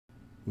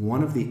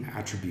one of the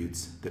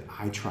attributes that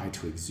I try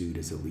to exude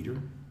as a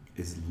leader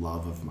is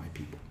love of my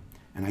people.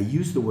 And I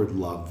use the word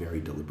love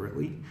very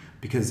deliberately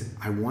because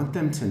I want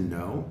them to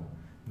know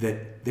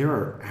that there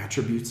are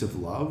attributes of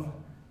love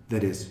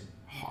that is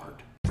hard.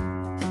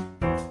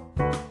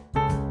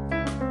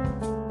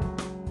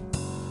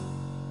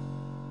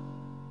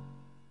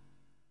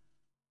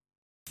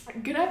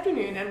 Good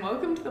afternoon and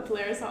welcome to the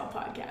Polaris Hall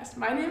Podcast.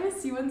 My name is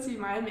C1C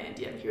Maya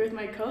Mandy. I'm here with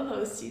my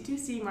co-host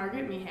C2C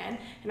Margaret Meehan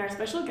and our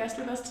special guest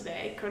with us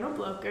today, Col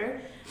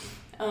Blocher,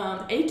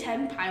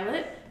 A-10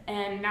 pilot,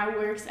 and now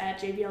works at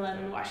JBLM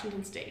in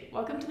Washington State.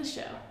 Welcome to the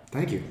show.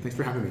 Thank you. Thanks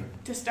for having me.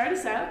 To start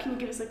us out, can you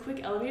give us a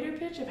quick elevator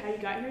pitch of how you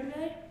got here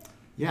today?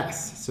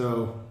 Yes.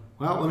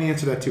 Let me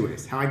answer that two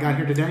ways. How I got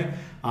here today,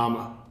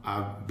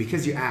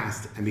 because you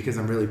asked and because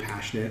I'm really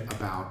passionate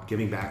about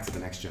giving back to the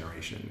next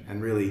generation.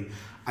 And really,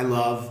 I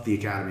love the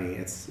Academy.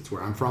 It's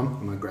where I'm from.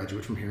 I'm a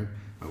graduate from here.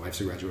 My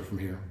wife's a graduate from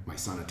here. My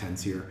son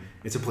attends here.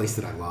 It's a place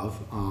that I love.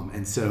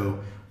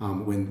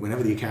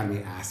 Whenever the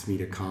Academy asks me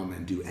to come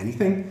and do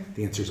anything,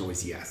 the answer is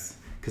always yes.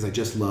 Because I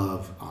just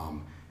love,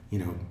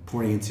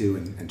 pouring into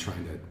and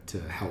trying to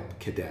help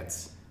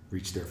cadets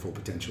reach their full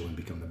potential and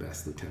become the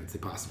best lieutenants they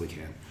possibly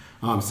can.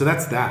 So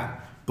that's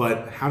that.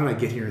 But how did I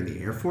get here in the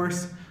Air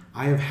Force?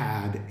 I have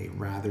had a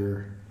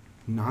rather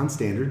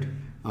non-standard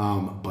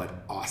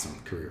but awesome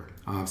career.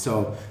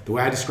 So the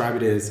way I describe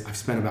it is I've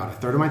spent about a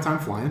third of my time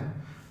flying,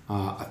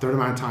 a third of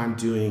my time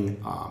doing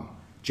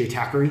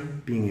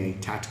JTACery, being a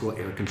tactical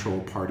air control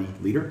party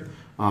leader,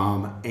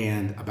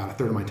 and about a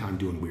third of my time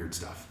doing weird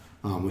stuff,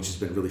 which has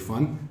been really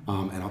fun.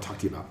 And I'll talk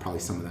to you about probably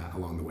some of that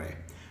along the way.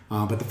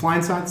 But the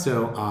flying side,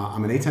 so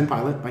I'm an A-10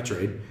 pilot by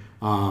trade.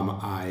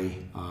 I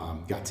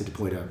got to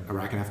deploy to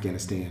Iraq and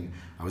Afghanistan.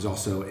 I was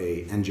also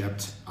a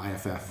NJEPT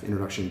IFF,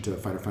 Introduction to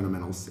Fighter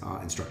Fundamentals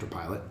instructor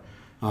pilot.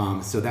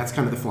 So that's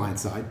kind of the flying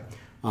side.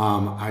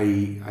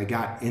 I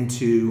got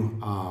into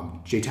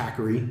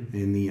JTACery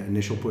in the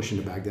initial push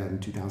into Baghdad in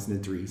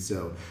 2003.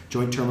 So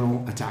Joint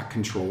Terminal Attack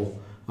Control.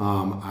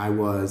 I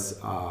was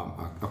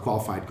a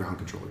qualified ground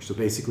controller. So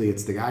basically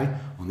it's the guy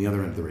on the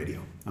other end of the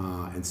radio.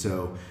 And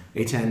so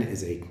A-10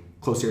 is a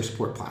close air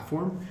support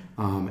platform.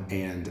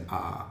 And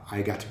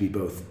I got to be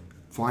both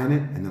flying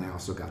it, and then I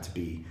also got to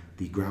be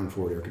the ground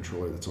forward air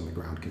controller that's on the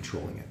ground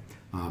controlling it,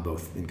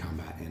 both in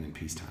combat and in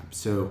peacetime.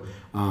 So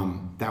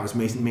that was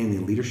mainly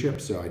leadership.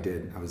 So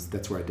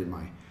that's where I did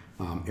my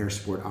Air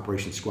Support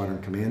Operations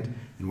Squadron Command,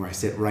 and where I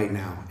sit right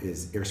now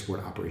is Air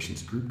Support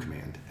Operations Group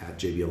Command at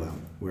JBLM,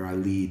 where I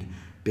lead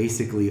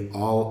basically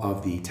all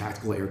of the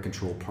tactical air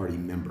control party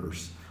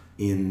members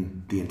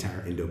in the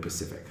entire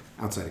Indo-Pacific,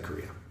 outside of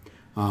Korea.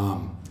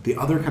 The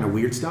other kind of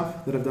weird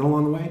stuff that I've done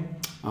along the way,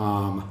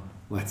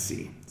 let's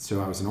see.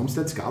 So I was an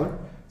Olmsted Scholar,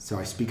 so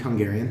I speak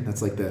Hungarian.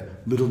 That's like the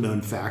little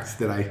known fact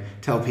that I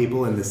tell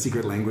people in the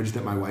secret language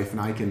that my wife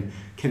and I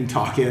can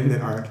talk in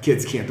that our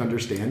kids can't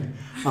understand.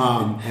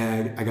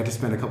 And I got to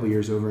spend a couple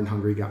years over in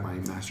Hungary, got my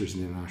master's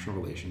in international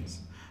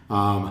relations.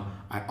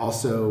 I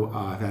also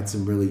have had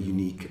some really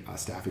unique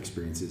staff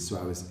experiences. So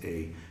I was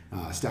a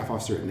staff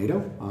officer at NATO,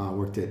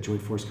 worked at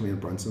Joint Force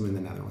Command Brunsum in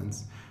the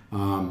Netherlands.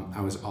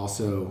 I was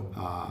also,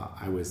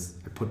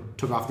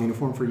 took off the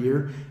uniform for a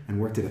year and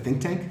worked at a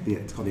think tank.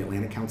 It's called the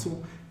Atlantic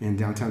Council in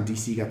downtown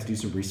DC. Got to do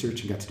some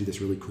research and got to do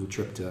this really cool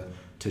trip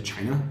to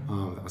China.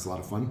 That was a lot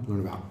of fun, learn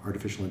about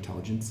artificial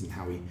intelligence and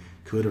how we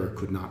could or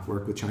could not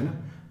work with China.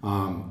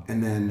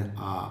 And then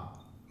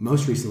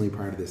most recently,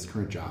 prior to this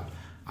current job,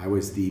 I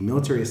was the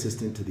military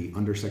assistant to the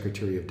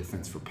Undersecretary of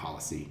Defense for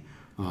Policy.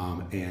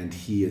 And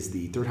he is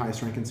the third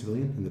highest ranking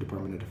civilian in the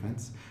Department of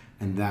Defense.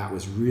 And that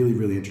was really,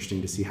 really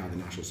interesting to see how the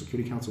National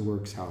Security Council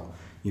works, how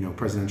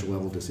presidential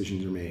level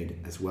decisions are made,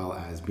 as well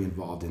as be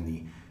involved in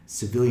the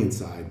civilian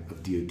side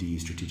of DoD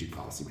strategic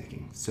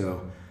policymaking.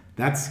 So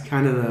that's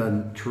kind of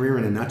the career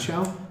in a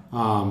nutshell.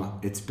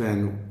 It's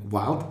been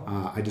wild.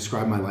 I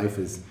describe my life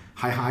as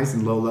high highs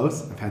and low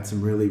lows. I've had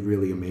some really,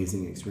 really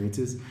amazing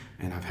experiences,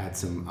 and I've had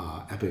some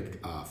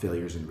epic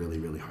failures and really,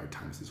 really hard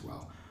times as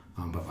well.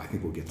 But I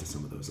think we'll get to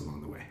some of those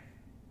along the way.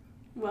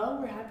 Well,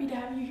 we're happy to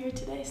have you here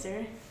today,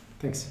 sir.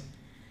 Thanks.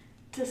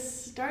 To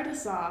start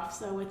us off,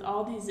 so with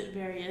all these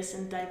various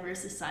and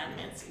diverse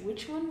assignments,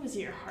 which one was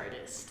your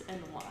hardest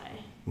and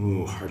why?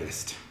 Ooh,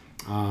 hardest.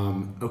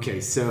 Okay,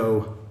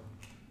 so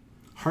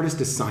hardest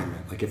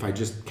assignment, like if I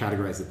just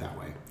categorize it that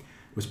way,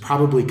 was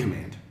probably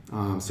command.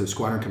 So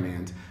squadron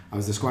command. I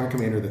was the squadron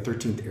commander of the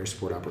 13th Air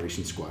Support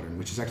Operations Squadron,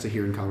 which is actually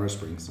here in Colorado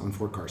Springs on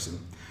Fort Carson.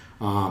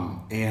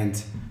 I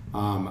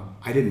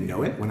didn't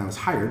know it when I was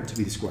hired to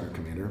be the squadron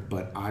commander,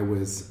 but I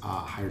was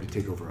hired to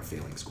take over a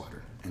failing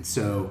squadron. And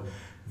so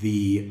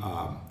the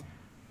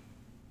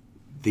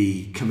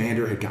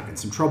commander had gotten in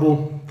some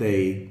trouble.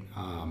 They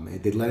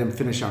let him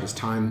finish out his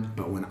time,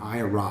 but when I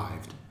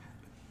arrived,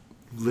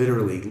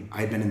 literally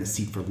I had been in the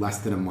seat for less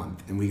than a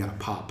month, and we got a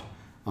pop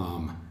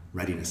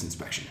readiness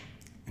inspection,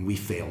 and we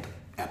failed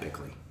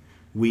epically.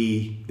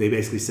 They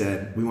basically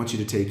said, we want you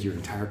to take your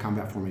entire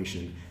combat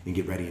formation and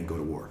get ready and go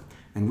to war.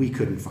 And we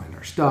couldn't find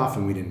our stuff,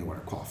 and we didn't know what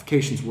our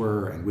qualifications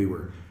were, and we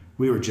were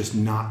we were just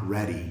not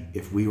ready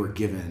if we were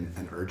given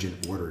an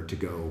urgent order to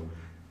go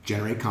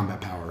generate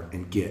combat power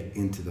and get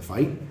into the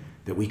fight,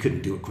 that we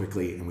couldn't do it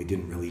quickly, and we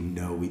didn't really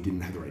know, we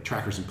didn't have the right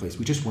trackers in place.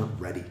 We just weren't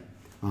ready.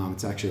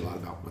 It's actually a lot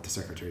about what the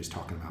Secretary is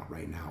talking about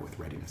right now with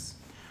readiness.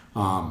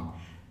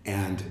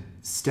 And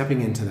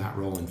stepping into that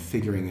role and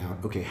figuring out,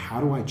 okay,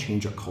 how do I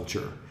change a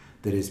culture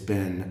that has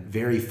been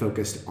very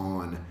focused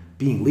on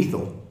being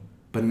lethal,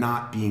 but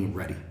not being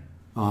ready?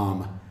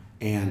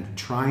 And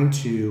trying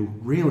to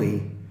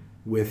really,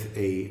 with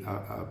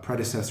a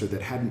predecessor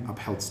that hadn't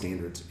upheld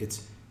standards,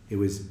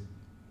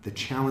 the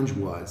challenge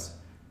was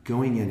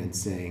going in and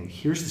saying,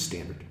 here's the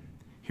standard,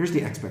 here's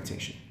the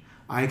expectation.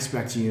 I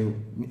expect you,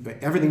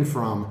 everything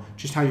from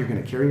just how you're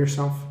going to carry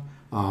yourself,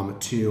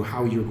 to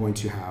how you're going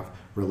to have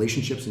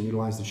relationships and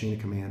utilize the chain of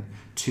command,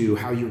 to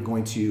how you're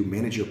going to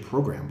manage your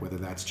program, whether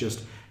that's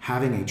just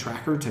having a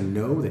tracker to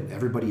know that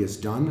everybody has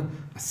done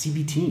a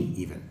CBT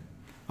even,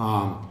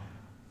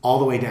 all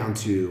the way down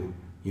to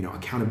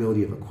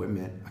accountability of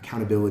equipment,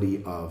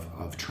 accountability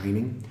of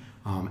training,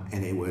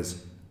 and it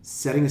was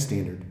setting a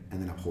standard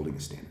and then upholding a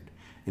standard.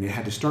 And it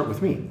had to start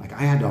with me. Like,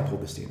 I had to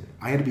uphold the standard.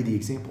 I had to be the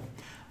example,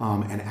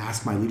 and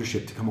ask my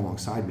leadership to come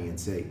alongside me and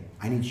say,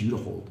 I need you to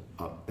hold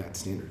up that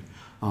standard.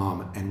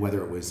 And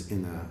whether it was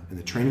in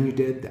the training you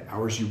did, the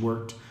hours you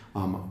worked,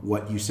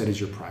 what you said as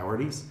your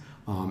priorities,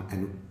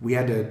 and we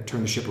had to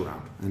turn the ship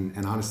around.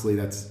 And honestly,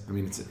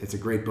 it's a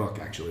great book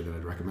actually that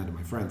I'd recommend to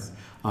my friends,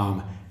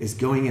 is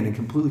going in and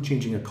completely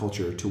changing a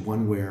culture to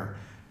one where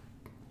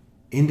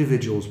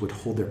individuals would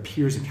hold their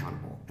peers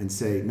accountable and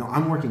say, no,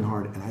 I'm working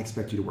hard and I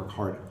expect you to work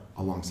hard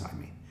alongside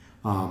me.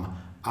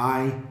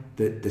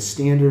 The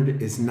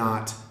standard is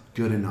not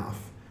good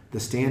enough. The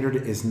standard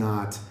is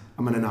not,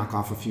 I'm going to knock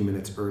off a few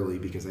minutes early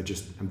because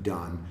I'm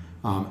done.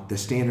 The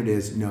standard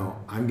is, no,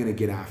 I'm going to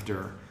get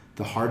after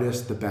the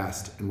hardest, the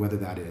best, and whether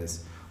that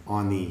is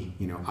on the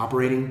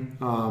operating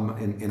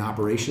in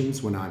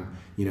operations when I'm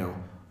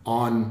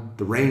on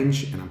the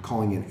range and I'm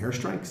calling in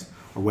airstrikes,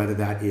 or whether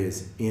that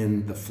is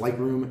in the flight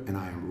room and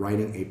I am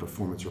writing a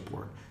performance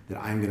report, that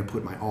I'm going to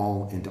put my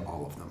all into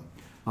all of them.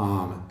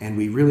 And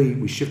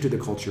we shifted the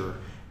culture,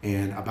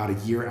 and about a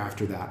year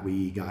after that,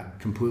 we got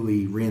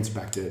completely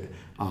re-inspected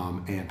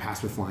and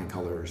passed with flying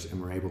colors, and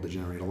were able to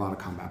generate a lot of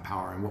combat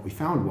power. And what we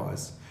found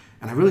was,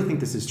 and I really think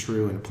this is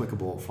true and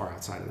applicable far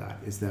outside of that,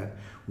 is that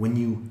when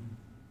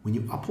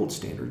you uphold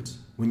standards,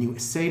 when you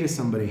say to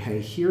somebody, hey,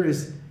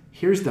 here's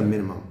the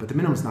minimum, but the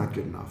minimum's not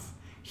good enough.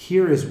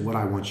 Here is what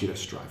I want you to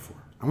strive for.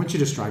 I want you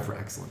to strive for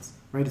excellence,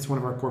 right? It's one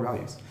of our core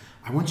values.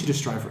 I want you to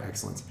strive for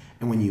excellence.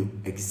 And when you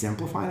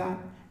exemplify that,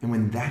 and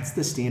when that's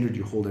the standard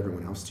you hold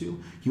everyone else to,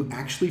 you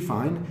actually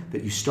find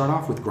that you start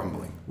off with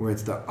grumbling, where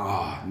it's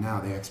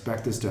now they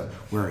expect us to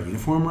wear our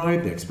uniform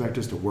right, they expect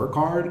us to work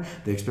hard,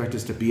 they expect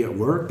us to be at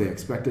work, they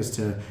expect us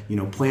to,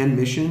 plan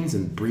missions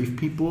and brief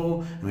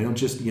people, and I don't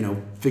just,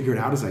 figure it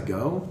out as I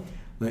go.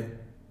 That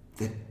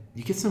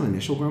you get some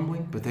initial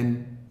grumbling, but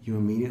then you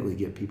immediately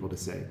get people to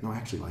say, no, I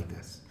actually like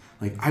this.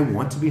 Like, I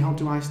want to be held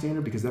to a high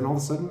standard, because then all of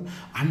a sudden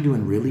I'm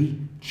doing really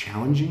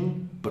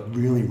challenging but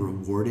really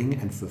rewarding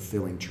and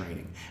fulfilling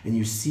training. And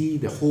you see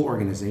the whole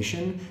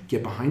organization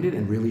get behind it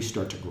and really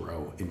start to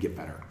grow and get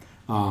better.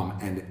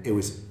 And it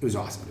was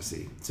awesome to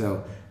see.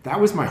 So that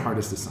was my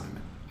hardest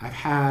assignment. I've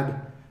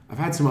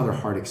had some other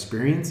hard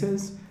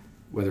experiences,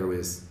 whether it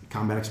was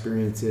combat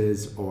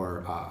experiences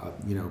or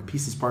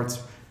pieces,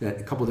 parts, that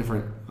a couple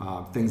different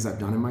things I've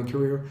done in my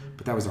career,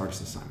 but that was the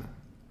hardest assignment.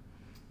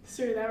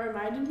 Sir, that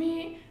reminded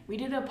me, we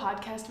did a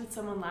podcast with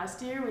someone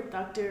last year with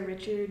Dr.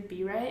 Richard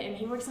B. Wright, and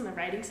he works in the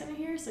writing center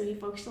here, so he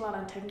focused a lot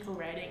on technical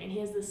writing, and he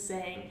has this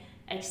saying,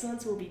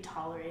 excellence will be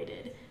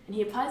tolerated. And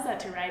he applies that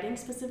to writing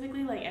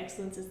specifically, like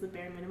excellence is the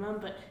bare minimum,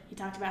 but he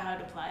talked about how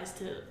it applies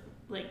to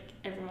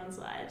everyone's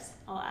lives,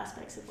 all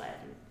aspects of life,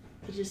 and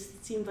it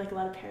just seemed like a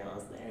lot of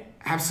parallels there.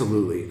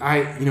 Absolutely.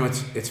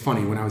 It's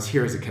funny, when I was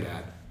here as a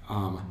cadet,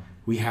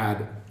 we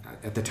had,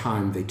 at the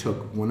time, they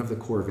took one of the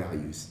core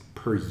values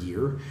per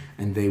year,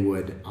 and they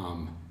would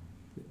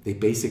they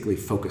basically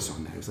focus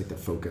on that. It was like the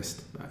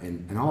focused,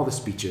 and all the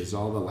speeches,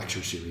 all the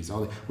lecture series,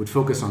 would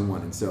focus on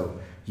one. And so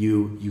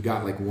you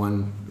got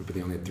one, but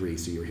they only had 3,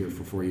 so you were here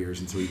for 4 years,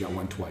 and so you got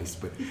one twice.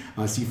 But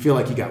so you feel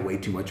like you got way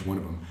too much one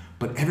of them.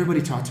 But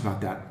everybody talked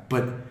about that.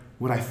 But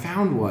what I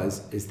found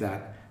is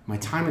that my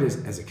time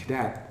as a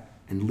cadet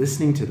and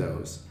listening to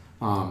those,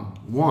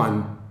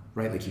 one,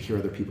 right, like you hear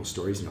other people's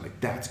stories and you're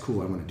like, that's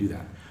cool, I want to do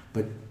that.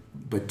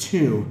 But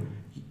two,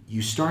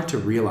 you start to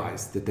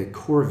realize that the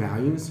core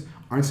values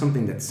aren't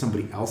something that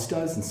somebody else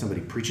does and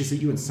somebody preaches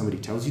at you and somebody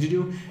tells you to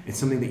do. It's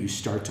something that you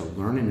start to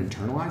learn and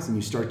internalize, and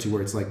you start to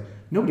where it's like,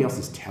 nobody else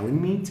is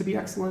telling me to be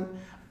excellent.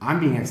 I'm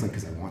being excellent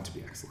because I want to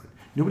be excellent.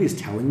 Nobody is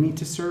telling me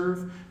to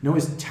serve. No one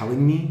is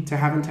telling me to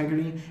have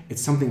integrity.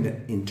 It's something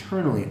that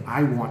internally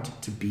I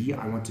want to be,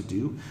 I want to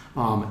do.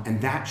 And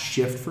that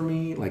shift for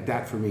me,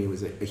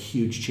 was a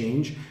huge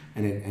change.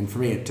 And for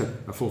me, it took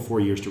a full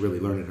 4 years to really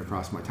learn it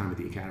across my time at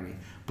the academy.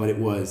 But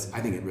I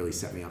think it really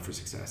set me up for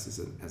success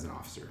as an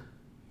officer.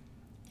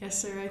 Yes,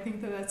 sir. I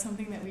think that that's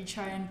something that we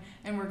try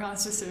and work on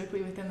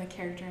specifically within the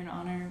Character and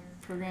Honor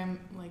program,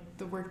 like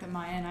the work that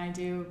Maya and I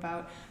do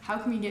about how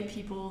can we get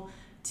people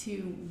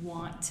to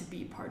want to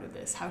be part of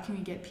this? How can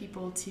we get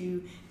people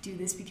to do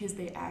this because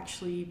they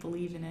actually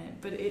believe in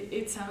it? But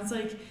it sounds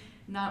like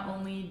not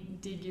only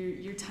did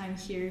your time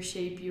here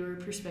shape your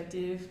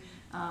perspective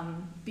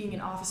being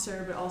an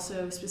officer, but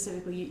also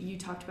specifically you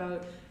talked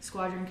about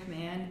Squadron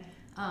Command.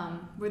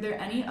 Were there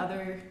any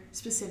other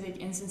specific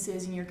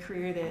instances in your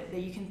career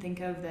that you can think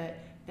of that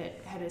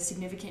had a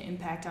significant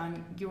impact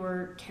on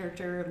your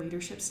character or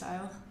leadership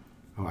style?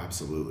 Oh,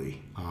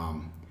 absolutely.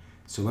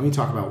 So let me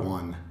talk about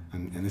one,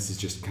 and this is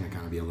just kind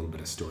of be a little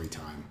bit of story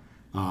time,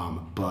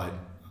 but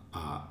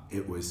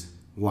it was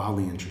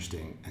wildly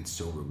interesting and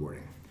so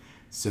rewarding.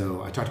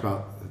 So I talked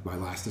about my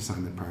last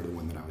assignment prior to the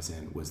one that I was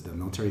in was the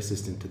military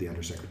assistant to the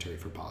undersecretary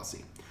for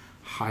policy,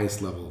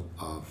 highest level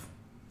of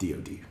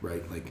DOD,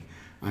 right? Like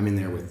I'm in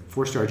there with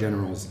 4-star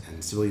generals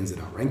and civilians that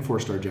outrank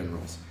 4-star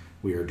generals.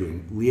 We are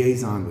doing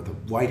liaison with the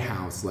White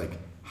House, like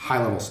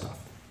high level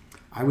stuff.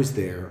 I was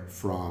there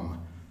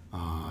from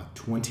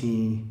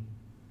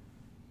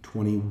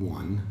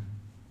 2020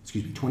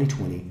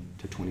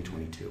 to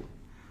 2022.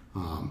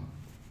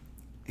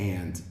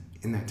 And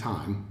in that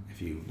time,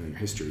 if you know your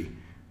history,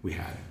 we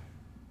had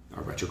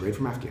our retrograde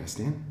from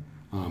Afghanistan.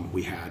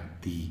 We had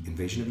the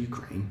invasion of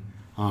Ukraine.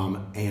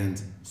 And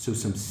so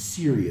some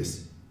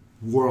serious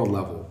world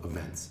level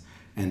events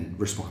and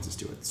responses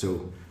to it.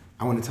 So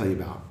I want to tell you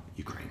about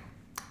Ukraine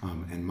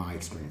and my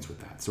experience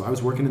with that. So I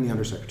was working in the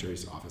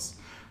undersecretary's office,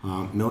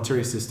 military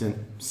assistant,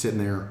 sitting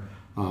there,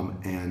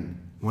 and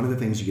one of the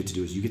things you get to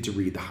do is you get to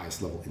read the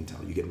highest level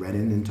intel. You get read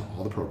into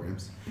all the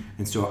programs.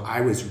 And so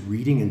I was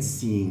reading and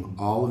seeing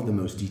all of the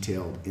most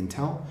detailed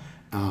intel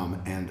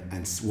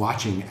and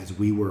watching as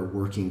we were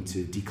working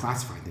to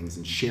declassify things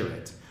and share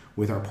it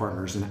with our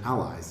partners and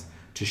allies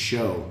to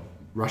show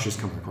Russia's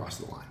coming across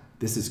the line.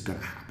 This is going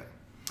to happen.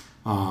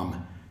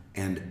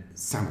 And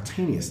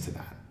simultaneous to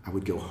that, I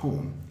would go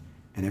home,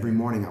 and every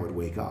morning I would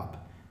wake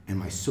up, and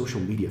my social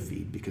media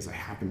feed, because I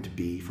happened to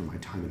be, from my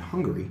time in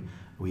Hungary,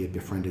 we had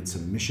befriended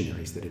some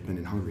missionaries that had been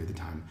in Hungary at the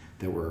time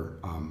that were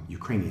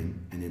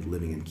Ukrainian and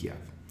living in Kiev,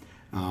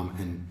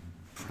 and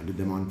friended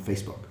them on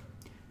Facebook.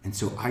 And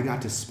so I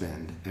got to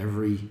spend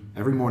every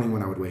morning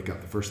when I would wake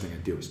up, the first thing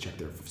I'd do is check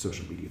their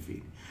social media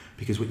feed,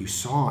 because what you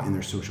saw in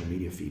their social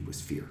media feed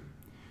was fear.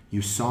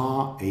 You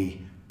saw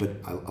a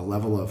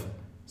level of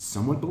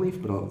somewhat belief,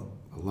 but a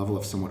level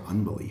of somewhat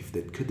unbelief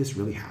that could this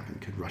really happen?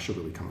 Could Russia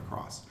really come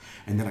across?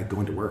 And then I'd go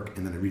into work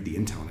and then I'd read the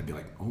intel and I'd be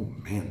like, oh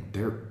man,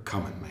 they're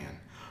coming, man.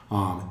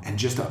 And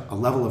just a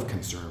level of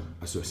concern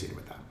associated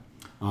with that.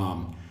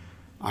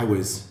 I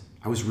was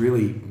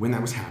really, when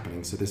that was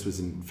happening, so this was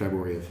in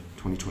February of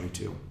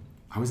 2022,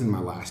 I was in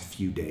my last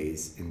few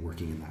days in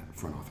working in that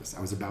front office.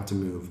 I was about to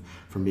move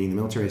from being the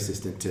military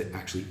assistant to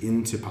actually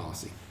into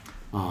policy.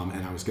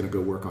 And I was going to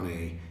go work on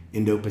a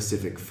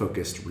Indo-Pacific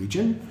focused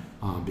region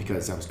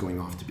because I was going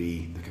off to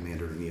be the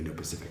commander in the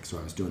Indo-Pacific. So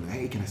I was doing,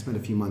 hey, can I spend a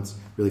few months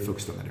really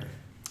focused on that area?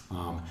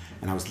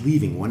 And I was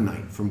leaving one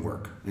night from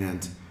work.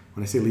 And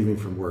when I say leaving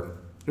from work,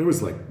 it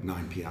was like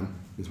 9 p.m.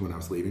 is when I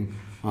was leaving.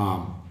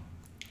 And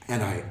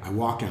I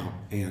walk out,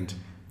 and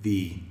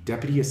the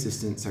Deputy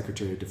Assistant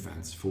Secretary of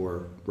Defense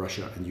for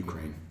Russia and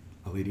Ukraine,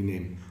 a lady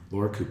named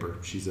Laura Cooper,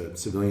 she's a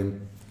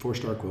civilian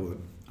 4-star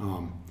equivalent,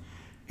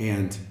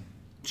 and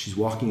she's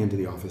walking into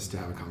the office to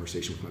have a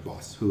conversation with my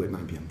boss, who at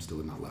 9 p.m. still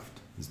had not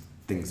left.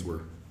 Things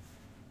were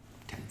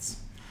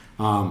tense.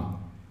 And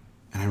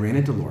I ran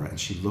into Laura, and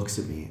she looks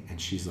at me, and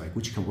she's like,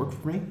 would you come work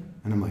for me?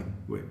 And I'm like,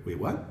 wait,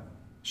 what?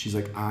 She's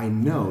like, I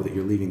know that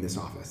you're leaving this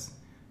office.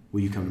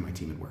 Will you come to my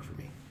team and work for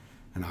me?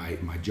 And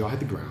my jaw hit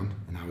the ground,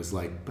 and I was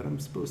like, but I'm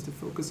supposed to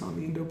focus on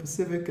the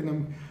Indo-Pacific,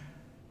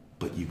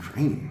 but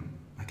Ukraine,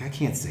 like I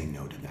can't say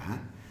no to that.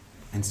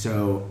 And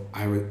so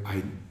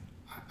I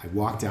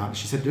walked out, and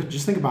she said,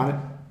 just think about it.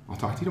 I'll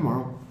talk to you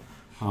tomorrow.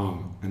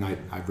 And I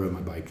rode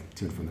my bike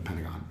to and from the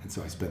Pentagon. And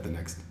so I spent the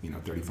next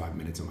 35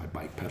 minutes on my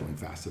bike pedaling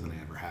faster than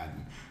I ever had,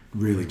 and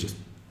really just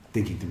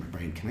thinking through my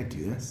brain, can I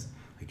do this?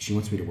 Like, she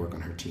wants me to work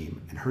on her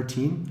team. And her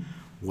team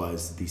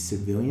was the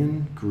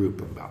civilian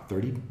group of about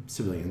 30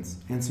 civilians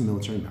and some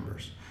military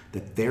members,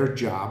 that their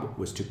job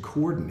was to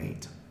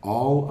coordinate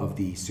all of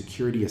the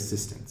security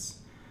assistance.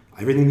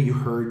 Everything that you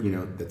heard,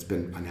 that's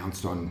been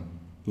announced on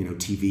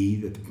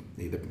TV,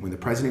 that when the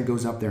president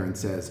goes up there and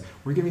says,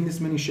 we're giving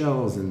this many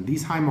shells and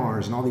these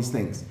HIMARS and all these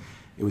things,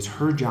 it was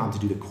her job to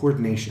do the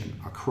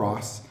coordination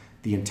across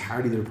the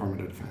entirety of the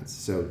Department of Defense.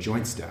 So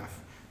joint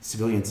staff,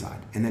 civilian side,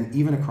 and then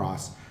even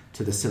across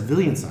to the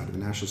civilian side of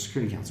the National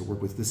Security Council,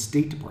 work with the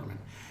State Department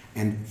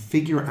and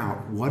figure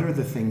out what are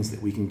the things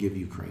that we can give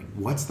Ukraine,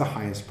 what's the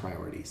highest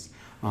priorities,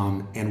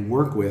 and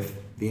work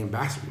with the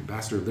ambassador. The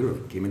ambassador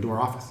literally came into our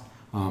office,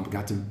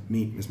 got to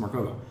meet Ms.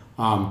 Markova.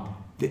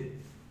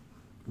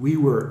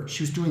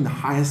 She was doing the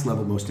highest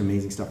level, most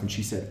amazing stuff, and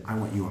she said, I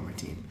want you on my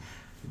team.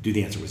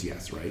 The answer was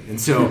yes, right? And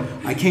so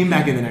I came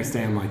back in the next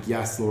day, I'm like,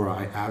 yes, Laura,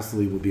 I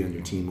absolutely will be on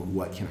your team.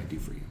 What can I do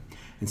for you?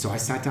 And so I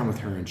sat down with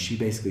her, and she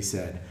basically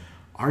said,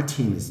 our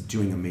team is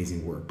doing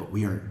amazing work, but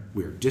we are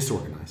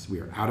disorganized. We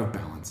are out of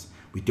balance.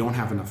 We don't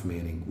have enough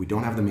manning. We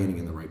don't have the manning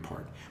in the right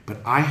part. But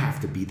I have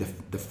to be the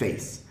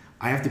face.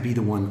 I have to be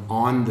the one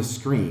on the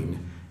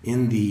screen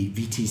in the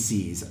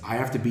VTCs. I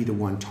have to be the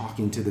one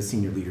talking to the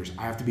senior leaders.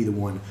 I have to be the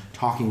one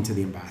talking to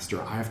the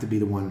ambassador. I have to be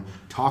the one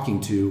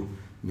talking to,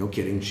 no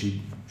kidding,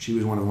 she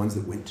was one of the ones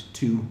that went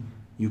to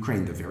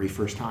Ukraine the very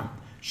first time.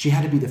 She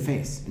had to be the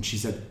face. And she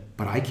said,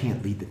 but I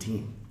can't lead the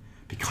team.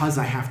 Because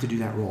I have to do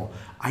that role,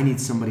 I need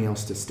somebody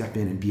else to step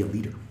in and be a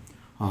leader.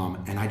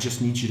 And I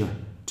just need you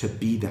to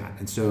be that.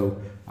 And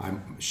so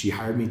she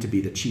hired me to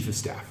be the chief of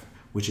staff,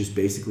 which is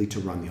basically to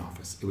run the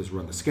office. It was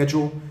run the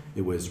schedule,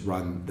 it was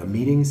run the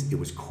meetings, it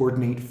was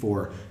coordinate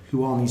for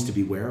who all needs to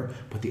be where.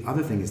 But the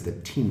other thing is the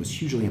team was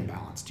hugely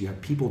imbalanced. You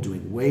have people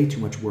doing way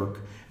too much work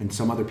and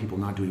some other people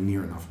not doing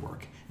near enough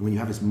work. And when you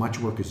have as much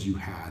work as you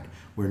had,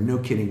 where no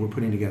kidding, we're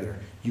putting together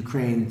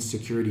Ukraine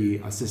Security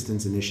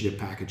Assistance Initiative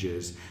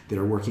packages that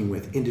are working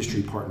with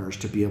industry partners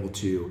to be able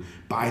to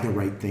buy the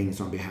right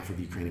things on behalf of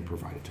Ukraine and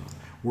provide it to them.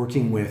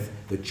 Working with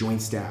the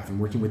joint staff and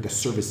working with the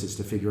services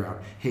to figure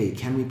out, hey,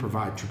 can we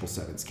provide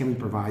 777s? Can we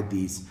provide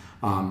these,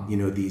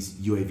 these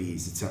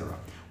UAVs, et cetera?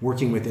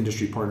 Working with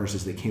industry partners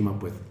as they came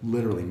up with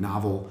literally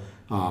novel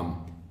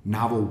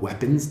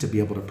weapons to be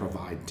able to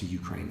provide to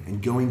Ukraine,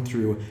 and going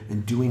through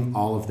and doing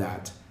all of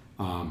that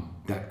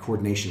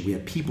coordination. We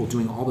had people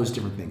doing all those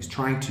different things,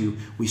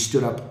 we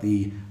stood up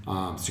the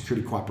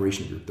Security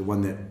Cooperation Group, the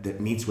one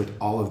that meets with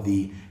all of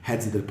the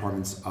heads of the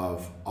departments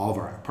of all of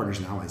our partners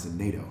and allies in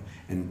NATO,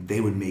 and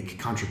they would make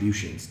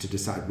contributions to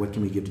decide what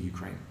can we give to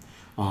Ukraine.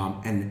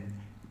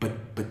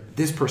 But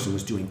this person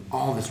was doing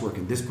all this work,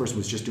 and this person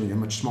was just doing a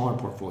much smaller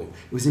portfolio.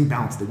 It was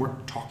imbalanced. They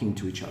weren't talking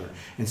to each other.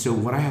 And so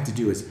what I had to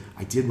do is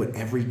I did what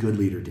every good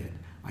leader did.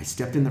 I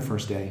stepped in the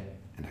first day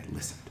and I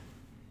listened.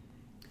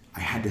 I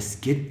had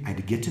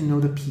to get to know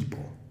the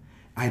people.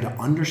 I had to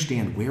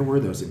understand, where were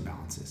those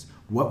imbalances?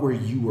 What were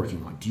you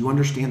working on? Do you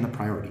understand the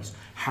priorities?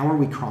 How are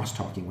we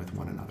cross-talking with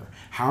one another?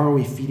 How are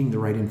we feeding the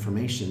right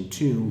information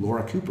to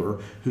Laura Cooper,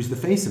 who's the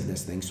face of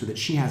this thing, so that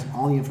she has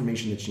all the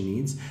information that she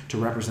needs to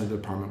represent the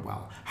department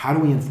well? How do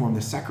we inform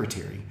the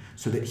secretary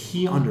so that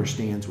he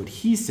understands what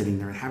he's sitting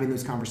there and having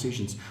those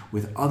conversations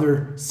with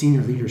other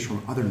senior leaders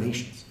from other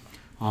nations?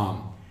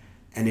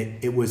 And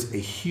it was a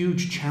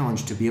huge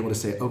challenge to be able to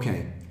say,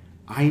 okay,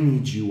 I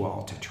need you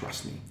all to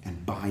trust me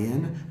and buy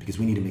in, because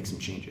we need to make some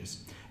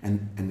changes.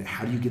 And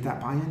how do you get that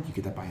buy-in? You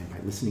get that buy-in by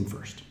listening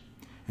first.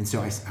 And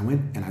so I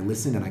went and I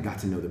listened and I got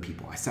to know the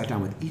people. I sat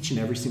down with each and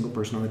every single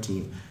person on the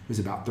team, it was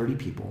about 30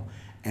 people,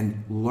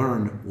 and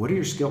learned, what are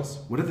your skills?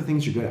 What are the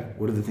things you're good at?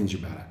 What are the things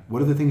you're bad at?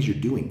 What are the things you're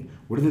doing?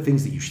 What are the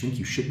things that you think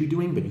you should be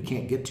doing but you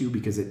can't get to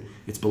because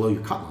it's below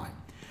your cut line?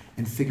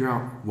 And figure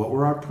out what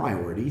were our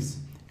priorities,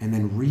 and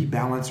then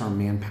rebalance our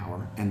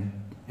manpower and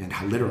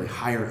literally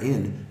hire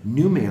in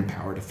new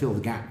manpower to fill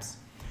the gaps.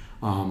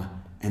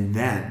 And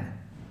then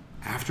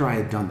after I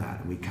had done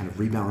that, and we kind of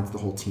rebalanced the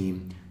whole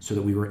team so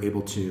that we were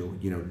able to,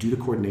 do the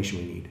coordination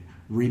we need,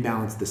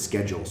 rebalance the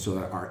schedule so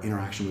that our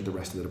interaction with the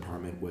rest of the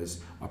department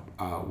was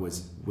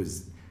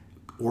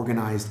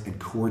organized and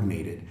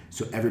coordinated,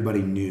 so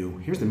everybody knew,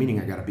 here's the meeting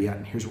I got to be at,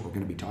 and here's what we're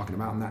going to be talking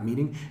about in that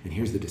meeting, and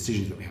here's the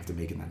decisions that we have to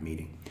make in that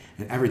meeting.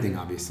 And everything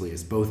obviously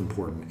is both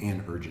important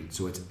and urgent,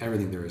 so it's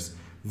everything. There is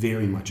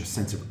very much a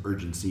sense of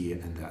urgency,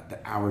 and the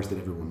hours that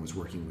everyone was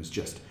working was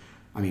just,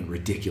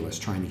 ridiculous,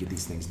 trying to get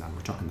these things done.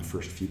 We're talking the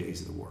first few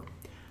days of the war.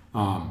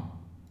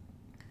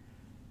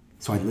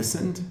 So I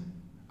listened,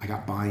 I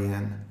got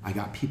buy-in, I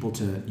got people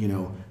to,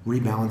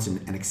 rebalance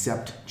and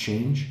accept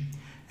change.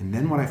 And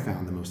then what I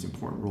found, the most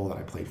important role that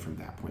I played from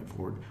that point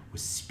forward,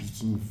 was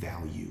speaking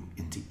value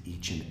into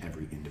each and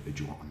every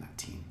individual on that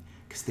team,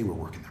 because they were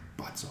working their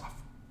butts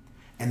off.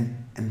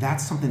 And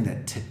that's something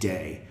that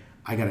today,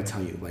 I got to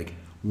tell you,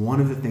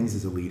 one of the things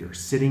as a leader,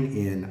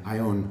 I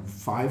own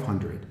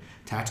 500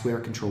 tactical air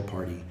control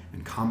party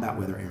and combat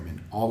weather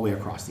airmen all the way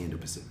across the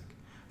Indo-Pacific.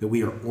 That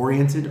we are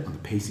oriented on the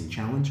pacing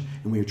challenge,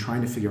 and we are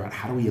trying to figure out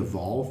how do we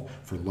evolve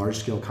for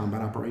large-scale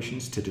combat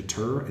operations to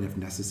deter and, if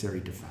necessary,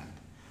 defend.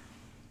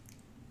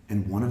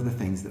 And one of the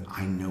things that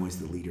I know as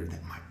the leader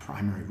that my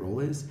primary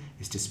role is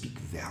to speak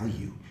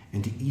value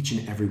into each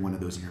and every one of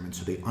those airmen,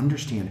 so they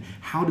understand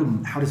how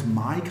does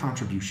my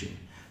contribution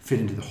fit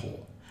into the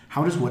whole?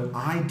 How does what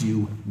I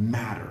do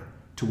matter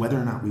to whether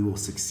or not we will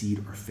succeed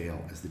or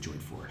fail as the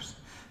Joint Force?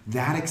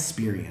 That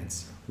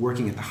experience,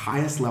 working at the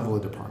highest level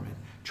of department,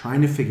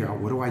 trying to figure out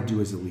what do I do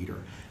as a leader,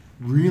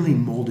 really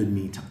molded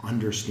me to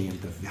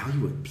understand the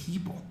value of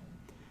people,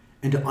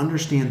 and to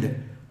understand that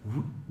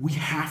we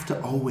have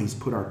to always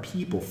put our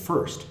people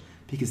first,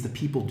 because the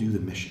people do the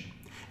mission.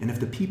 And if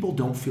the people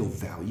don't feel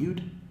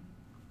valued,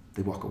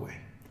 they walk away.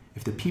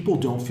 If the people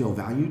don't feel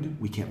valued,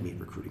 we can't meet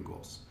recruiting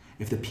goals.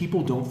 If the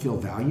people don't feel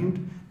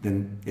valued,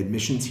 then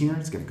admissions here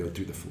is going to go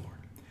through the floor.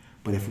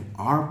 But if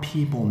our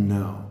people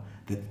know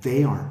that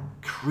they are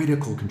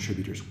critical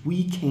contributors,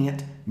 we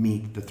can't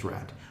meet the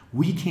threat.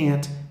 We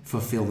can't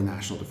fulfill the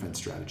national defense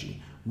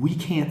strategy. We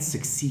can't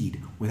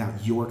succeed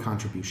without your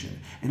contribution.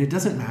 And it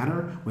doesn't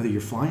matter whether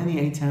you're flying the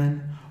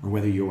A-10 or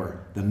whether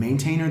you're the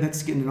maintainer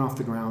that's getting it off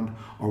the ground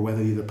or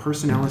whether you're the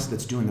personnelist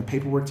that's doing the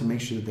paperwork to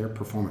make sure that their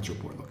performance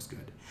report looks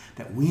good.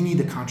 That we need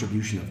the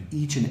contribution of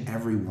each and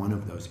every one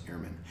of those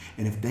airmen.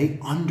 And if they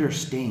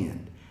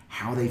understand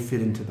how they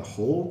fit into the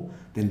whole,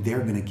 then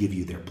they're going to give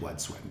you their blood,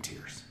 sweat, and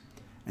tears.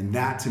 And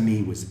that to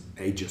me was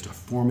just a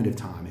formative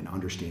time in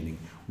understanding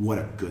what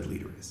a good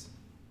leader is.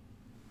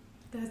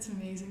 That's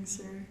amazing,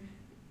 sir.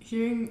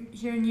 Hearing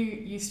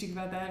you speak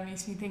about that, it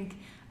makes me think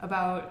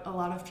about a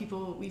lot of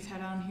people we've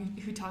had on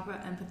who talk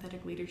about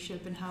empathetic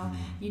leadership and how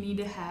you need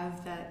to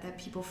have that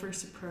people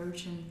first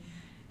approach. And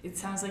it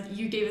sounds like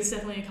you gave us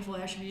definitely a couple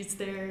of attributes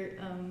there: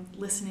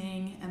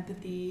 listening,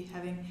 empathy,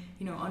 having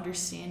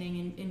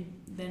understanding,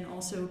 and then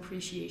also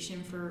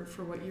appreciation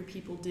for what your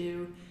people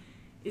do.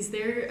 Is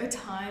there a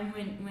time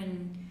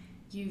when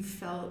you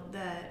felt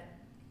that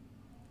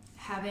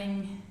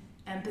having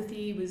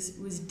empathy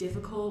was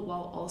difficult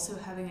while also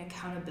having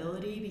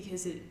accountability?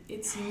 Because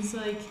it seems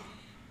like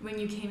when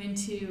you came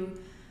into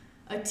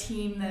a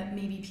team that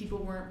maybe people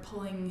weren't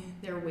pulling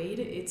their weight,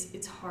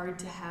 it's hard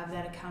to have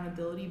that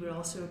accountability but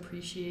also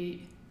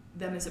appreciate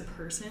them as a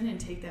person and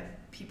take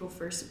that people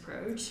first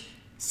approach.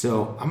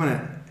 So I'm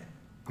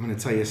gonna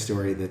tell you a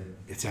story that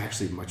it's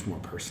actually much more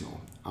personal.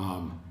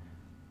 I've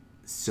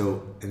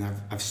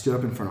stood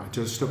up in front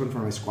of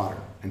my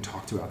squadron and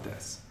talked about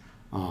this.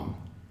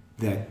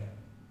 That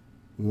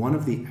one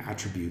of the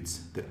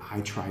attributes that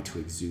I try to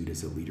exude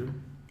as a leader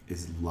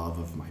is love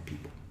of my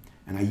people.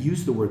 And I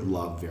use the word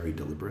love very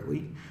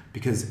deliberately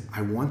because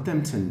I want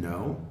them to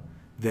know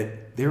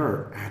that there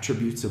are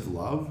attributes of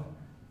love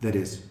that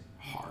is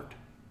hard,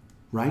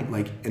 right?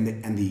 Like,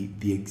 and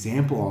the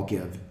example I'll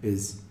give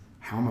is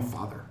how I'm a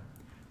father,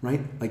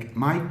 right? Like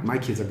my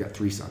kids, I've got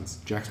 3 sons.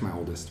 Jack's my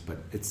oldest, but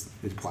it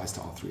applies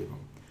to all 3 of them.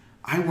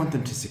 I want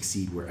them to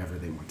succeed wherever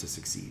they want to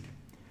succeed.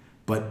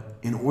 But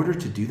in order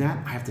to do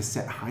that, I have to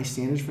set high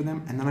standards for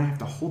them, and then I have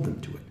to hold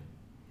them to it.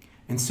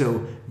 And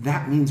so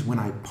that means when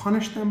I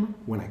punish them,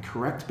 when I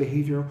correct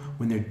behavior,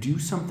 when they're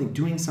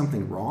doing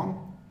something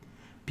wrong,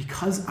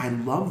 because I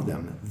love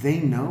them, they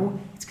know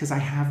it's because I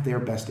have their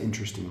best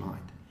interest in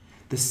mind.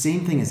 The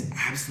same thing is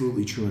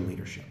absolutely true in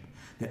leadership.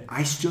 That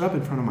I stood up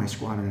in front of my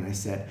squadron and I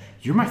said,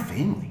 "You're my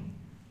family.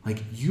 Like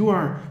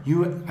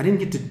I didn't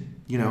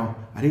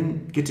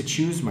get to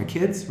choose my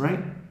kids,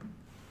 right?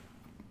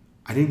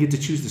 I didn't get to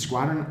choose the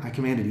squadron I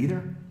commanded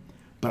either,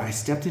 but I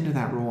stepped into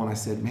that role and I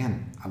said,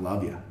 man, I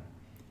love you.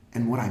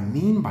 And what I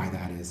mean by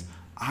that is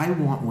I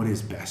want what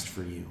is best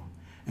for you.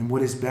 And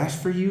what is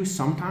best for you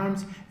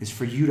sometimes is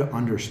for you to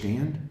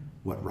understand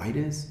what right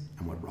is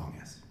and what wrong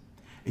is.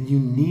 And you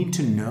need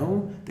to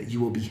know that you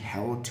will be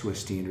held to a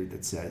standard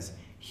that says,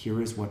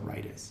 here is what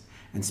right is.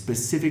 And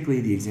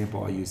specifically the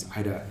example I'll use, I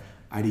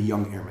had a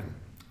young airman.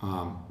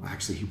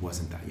 Actually, he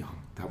wasn't that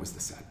young. That was the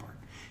sad part.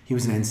 He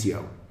was an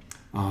NCO.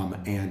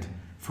 And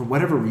for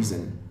whatever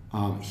reason,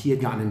 he had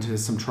gotten into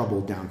some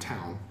trouble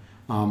downtown,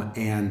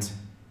 and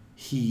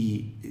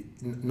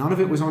none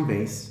of it was on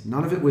base,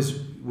 none of it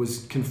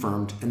was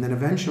confirmed, and then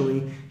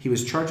eventually he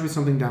was charged with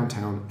something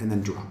downtown and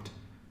then dropped.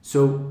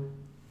 So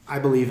I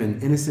believe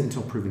in innocent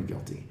until proven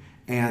guilty,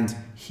 and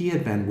he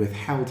had been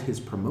withheld his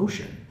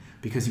promotion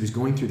because he was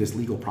going through this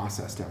legal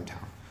process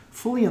downtown,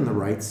 fully in the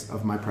rights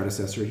of my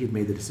predecessor. He had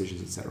made the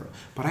decisions, etc.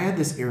 But I had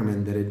this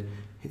airman that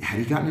had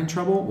he gotten in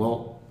trouble?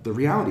 Well, the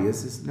reality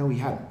is no, he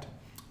hadn't.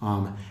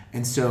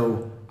 And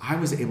so I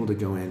was able to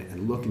go in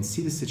and look and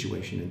see the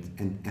situation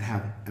and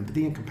have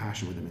empathy and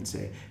compassion with him and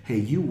say, hey,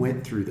 you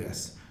went through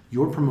this.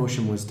 Your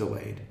promotion was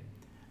delayed.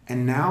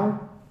 And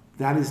now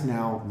that is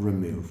now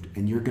removed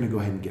and you're going to go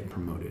ahead and get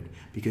promoted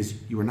because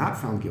you were not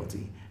found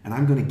guilty and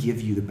I'm going to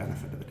give you the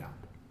benefit of the doubt.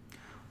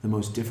 The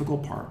most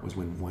difficult part was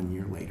when 1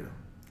 year later,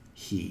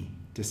 he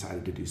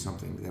decided to do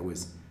something that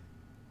was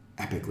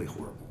epically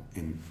horrible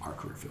in our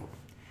career field.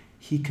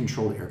 He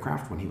controlled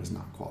aircraft when he was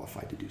not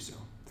qualified to do so.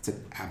 That's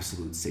an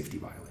absolute safety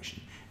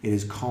violation. It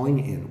is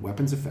calling in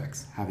weapons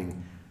effects,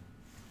 having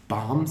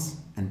bombs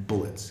and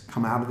bullets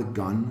come out of the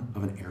gun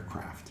of an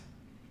aircraft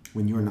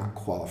when you are not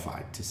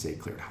qualified to say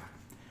cleared hot.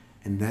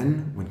 And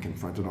then, when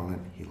confronted on it,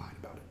 he lied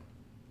about it.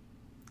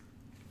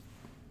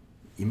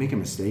 You make a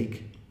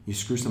mistake, you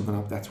screw something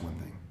up, that's one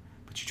thing.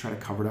 But you try to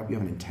cover it up, you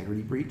have an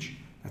integrity breach,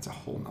 that's a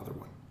whole nother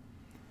one.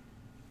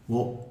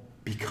 Well,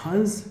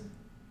 because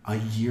a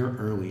year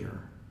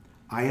earlier,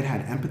 I had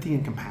had empathy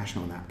and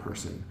compassion on that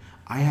person.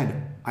 I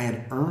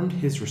had earned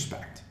his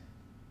respect.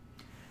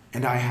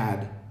 And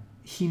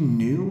he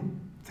knew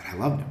that I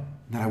loved him,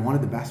 that I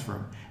wanted the best for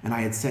him. And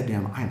I had said to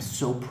him, I am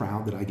so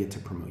proud that I get to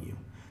promote you.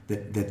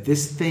 That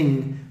this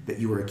thing that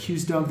you were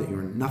accused of,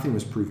 nothing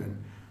was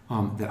proven,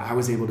 that I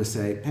was able to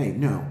say, hey,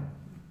 no,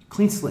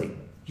 clean slate.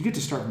 You get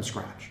to start from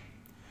scratch.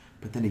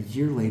 But then a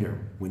year later,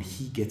 when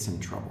he gets in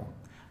trouble,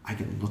 I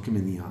can look him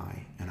in the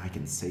eye and I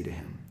can say to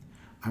him,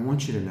 I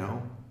want you to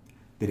know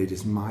that it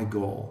is my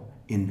goal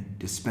in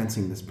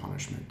dispensing this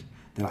punishment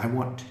that I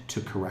want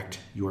to correct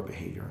your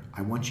behavior.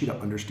 I want you to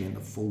understand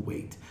the full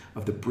weight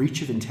of the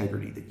breach of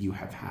integrity that you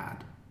have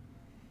had.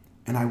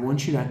 And I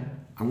want you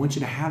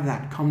to have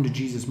that come to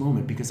Jesus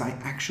moment because I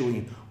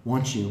actually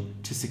want you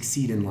to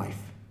succeed in life.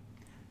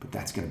 But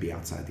that's going to be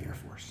outside the Air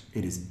Force.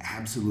 It is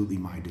absolutely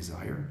my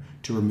desire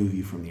to remove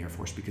you from the Air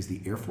Force because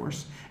the Air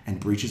Force and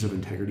breaches of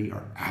integrity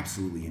are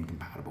absolutely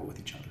incompatible with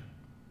each other.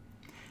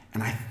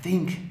 And I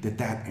think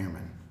that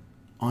airman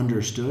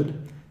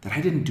understood that I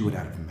didn't do it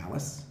out of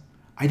malice.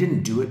 I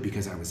didn't do it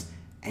because I was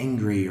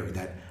angry or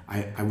that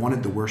I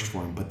wanted the worst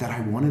for him, but that I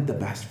wanted the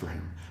best for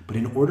him. But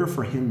in order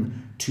for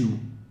him to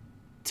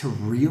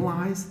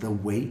realize the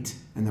weight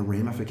and the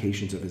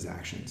ramifications of his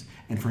actions,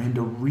 and for him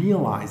to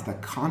realize the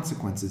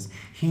consequences,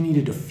 he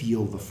needed to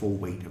feel the full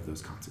weight of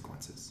those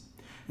consequences.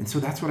 And so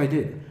that's what I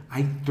did.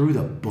 I threw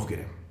the book at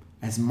him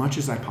as much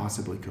as I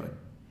possibly could.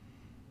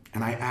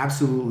 And I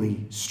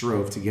absolutely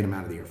strove to get him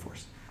out of the Air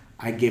Force.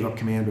 I gave up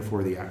command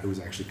before it was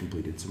actually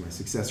completed, so my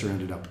successor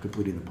ended up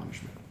completing the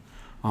punishment.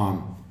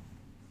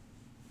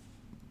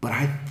 But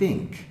I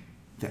think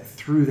that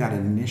through that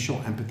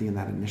initial empathy and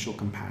that initial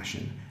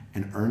compassion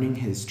and earning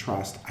his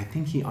trust, I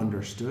think he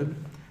understood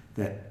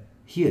that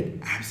he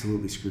had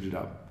absolutely screwed it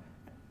up,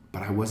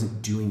 but I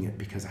wasn't doing it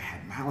because I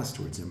had malice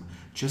towards him,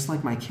 just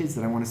like my kids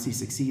that I want to see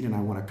succeed and I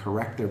want to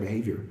correct their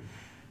behavior.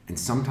 And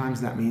sometimes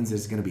that means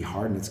it's going to be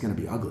hard and it's going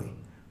to be ugly.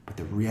 But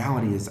the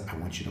reality is I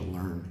want you to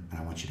learn and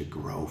I want you to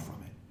grow from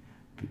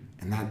it.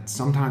 And that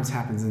sometimes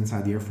happens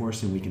inside the Air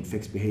Force, and we can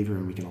fix behavior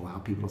and we can allow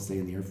people to stay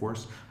in the Air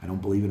Force. I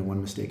don't believe in a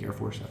one mistake Air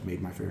Force. I've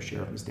made my fair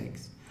share of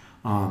mistakes.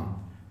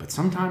 But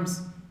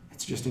sometimes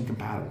it's just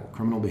incompatible.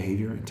 Criminal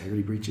behavior,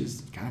 integrity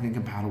breaches, kind of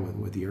incompatible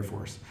with the Air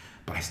Force.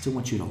 But I still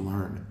want you to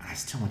learn, and I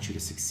still want you to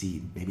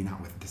succeed, maybe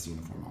not with this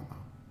uniform on though.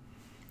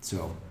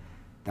 So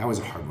that was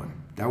a hard one.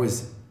 That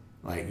was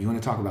like, you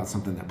want to talk about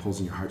something that pulls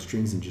in your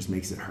heartstrings and just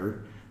makes it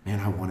hurt? Man,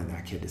 I wanted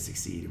that kid to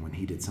succeed, and when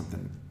he did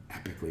something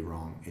epically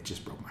wrong, it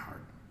just broke my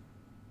heart.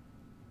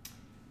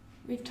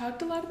 We've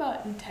talked a lot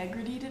about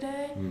integrity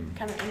today,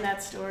 kind of in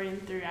that story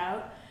and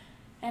throughout.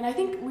 And I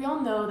think we all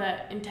know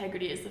that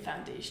integrity is the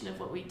foundation of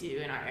what we do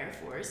in our Air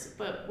Force,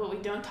 but what we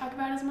don't talk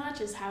about as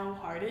much is how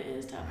hard it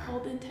is to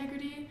uphold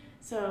integrity.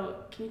 So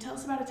can you tell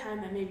us about a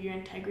time that maybe your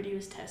integrity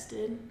was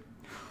tested?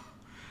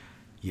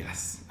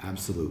 Yes,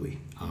 absolutely.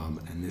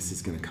 And this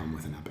is going to come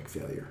with an epic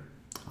failure.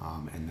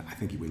 And I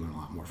think we learn a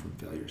lot more from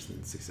failures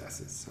than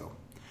successes. So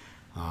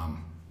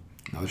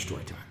another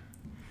story time.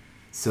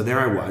 So there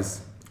I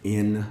was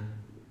in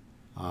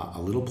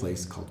a little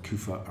place called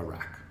Kufa,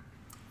 Iraq.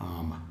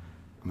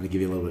 I'm going to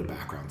give you a little bit of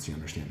background so you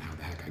understand how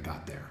the heck I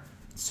got there.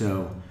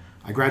 So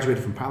I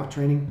graduated from pilot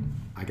training.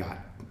 I got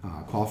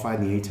qualified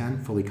in the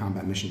A-10, fully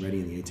combat mission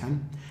ready in the A-10.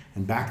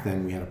 And back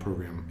then we had a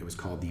program, it was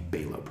called the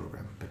BALO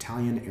program,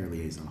 Battalion Air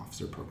Liaison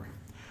Officer Program,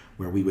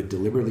 where we would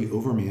deliberately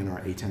overman our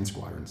A-10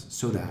 squadrons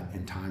so that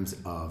in times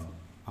of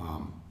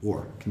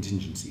war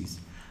contingencies,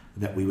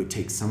 that we would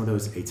take some of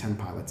those A-10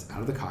 pilots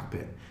out of the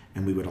cockpit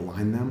and we would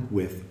align them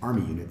with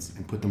Army units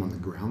and put them on the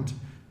ground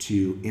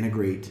to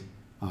integrate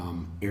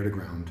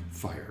air-to-ground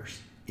fires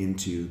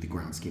into the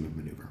ground scheme of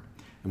maneuver.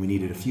 And we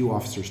needed a few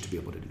officers to be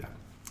able to do that.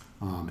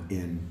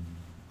 In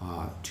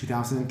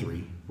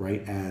 2003,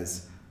 right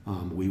as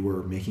we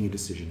were making a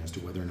decision as to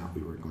whether or not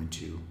we were going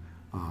to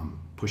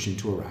push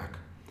into Iraq,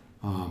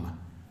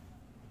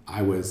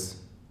 I was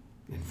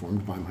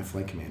informed by my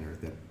flight commander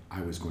that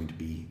I was going to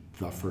be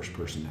the first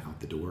person out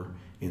the door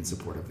in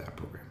support of that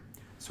program.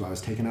 So I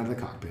was taken out of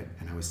the cockpit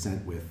and I was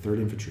sent with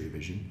 3rd Infantry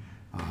Division,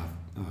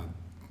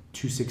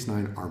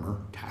 269 Armor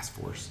Task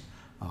Force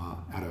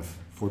out of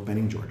Fort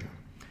Benning, Georgia.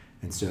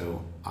 And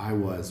so I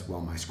was,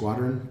 well, my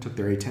squadron took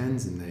their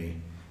A-10s and they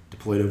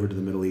deployed over to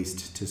the Middle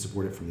East to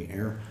support it from the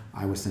air.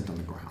 I was sent on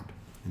the ground.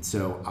 And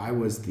so I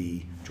was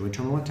the Joint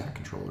Terminal Attack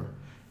Controller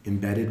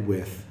embedded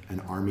with an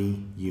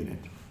Army unit.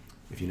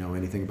 If you know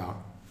anything about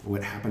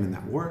what happened in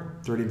that war,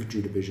 3rd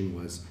Infantry Division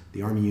was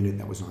the Army unit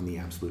that was on the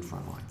absolute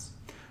front lines.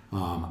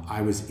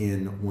 I was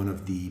in one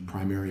of the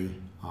primary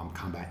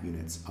combat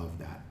units of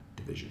that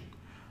division.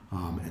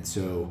 And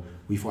so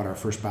we fought our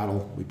first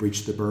battle. We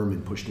breached the berm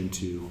and pushed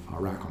into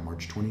Iraq on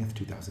March 20th,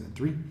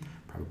 2003,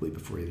 probably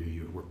before either of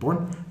you were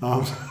born.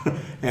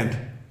 And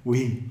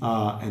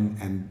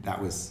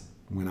that was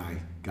when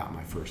I got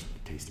my first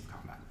taste of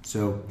combat.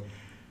 So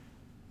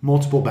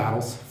multiple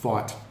battles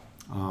fought.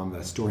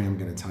 The story I'm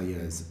going to tell you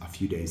is a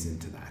few days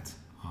into that.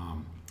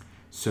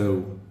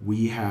 So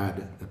we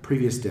had, the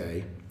previous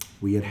day,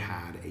 we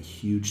had a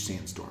huge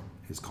sandstorm.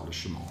 It's called a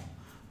shamal.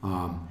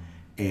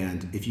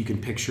 And if you can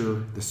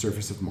picture the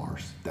surface of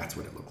Mars, that's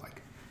what it looked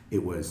like.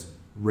 It was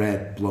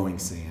red, blowing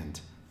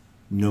sand,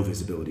 no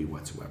visibility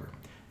whatsoever.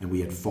 And we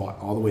had fought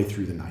all the way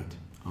through the night.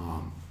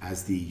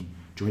 As the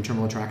Joint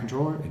Terminal Attack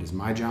Controller, it is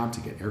my job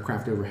to get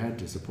aircraft overhead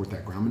to support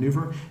that ground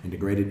maneuver,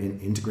 integrate it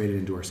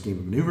into our scheme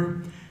of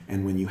maneuver.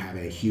 And when you have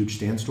a huge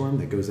sandstorm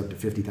that goes up to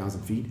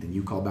 50,000 feet and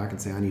you call back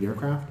and say, I need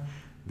aircraft,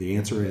 the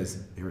answer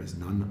is there is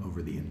none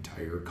over the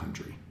entire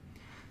country.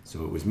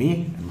 So it was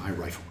me and my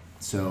rifle.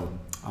 So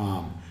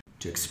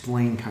to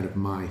explain kind of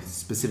my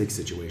specific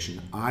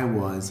situation, I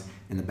was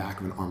in the back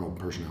of an armored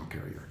personnel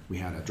carrier. We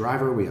had a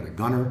driver, we had a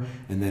gunner,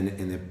 and then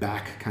in the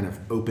back kind of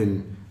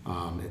open,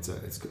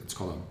 it's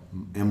called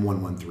a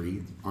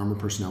M113, armored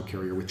personnel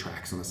carrier with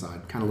tracks on the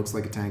side. Kind of looks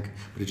like a tank,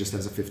 but it just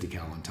has a 50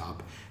 cal on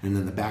top. And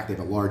then in the back, they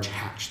have a large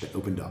hatch that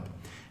opened up.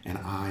 And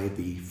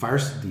the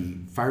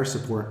fire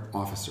support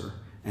officer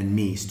and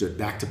me stood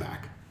back to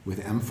back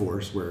with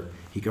M4s, where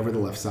he covered the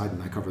left side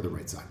and I covered the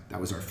right side.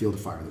 That was our field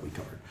of fire that we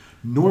covered.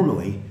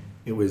 Normally,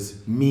 it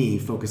was me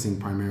focusing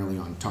primarily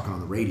on talking on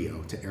the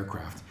radio to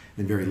aircraft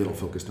and very little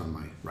focused on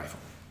my rifle.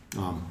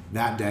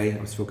 That day,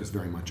 I was focused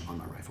very much on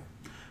my rifle.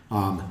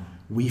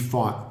 We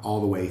fought all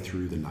the way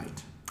through the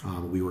night.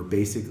 We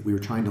were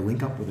trying to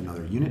link up with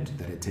another unit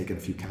that had taken a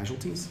few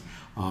casualties.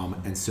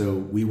 And so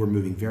we were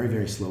moving very,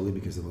 very slowly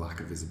because of the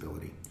lack of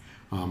visibility.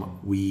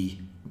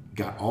 We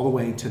got all the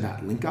way to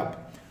that link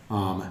up,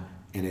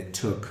 and it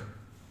took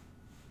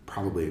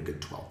probably a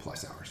good 12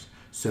 plus hours.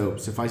 So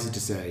suffice it to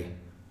say,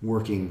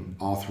 working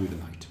all through the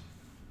night.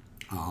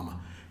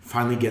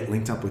 Finally get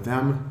linked up with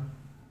them.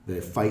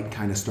 The fight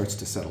kind of starts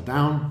to settle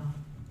down,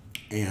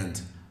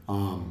 and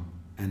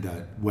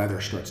the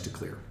weather starts to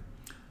clear.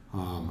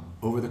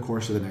 Over the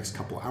course of the next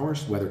couple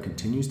hours, weather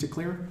continues to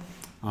clear,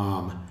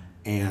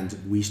 and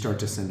we start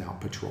to send out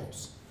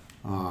patrols.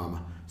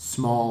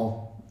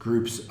 Small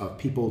groups of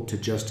people to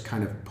just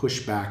kind of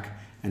push back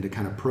and to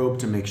kind of probe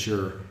to make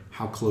sure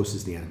how close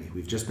is the enemy.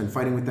 We've just been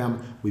fighting with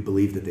them. We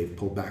believe that they've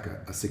pulled back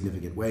a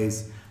significant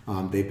ways.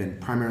 They've been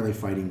primarily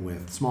fighting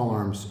with small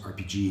arms,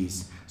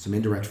 RPGs, some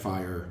indirect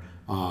fire,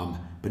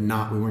 but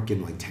we weren't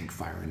getting like tank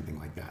fire or anything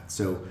like that.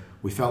 So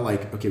we felt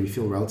like, okay, we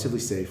feel relatively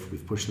safe.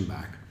 We've pushed them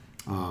back.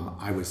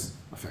 I was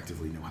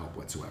effectively no help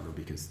whatsoever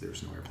because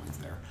there's no airplanes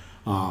there.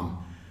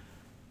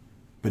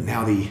 But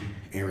now the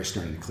air is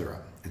starting to clear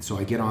up. And so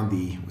I get on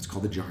what's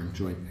called the JARN,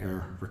 Joint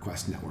Air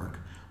Request Network,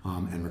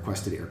 and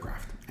requested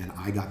aircraft. And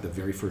I got the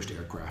very first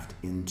aircraft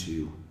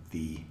into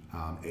the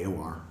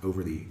AOR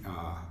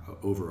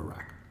over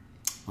Iraq.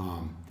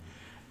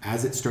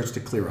 As it starts to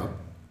clear up,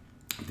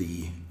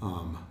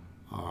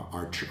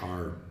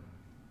 our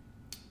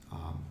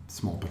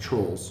small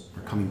patrols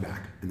are coming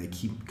back, and they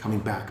keep coming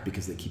back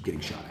because they keep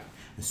getting shot at.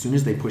 As soon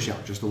as they push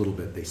out just a little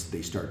bit,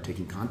 they start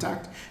taking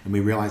contact, and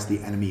we realize the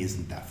enemy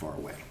isn't that far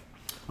away.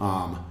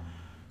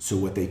 So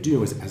what they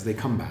do is, as they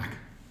come back,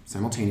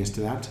 simultaneous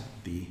to that,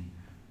 the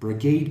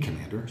brigade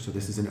commander, so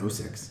this is an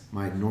 06,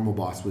 my normal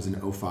boss was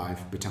an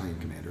 05 battalion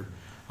commander,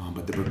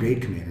 but the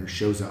brigade commander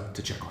shows up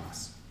to check on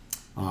us.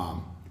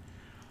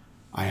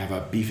 I have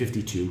a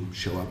B-52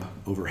 show up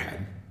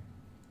overhead,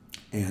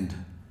 and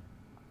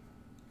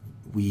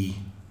we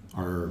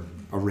are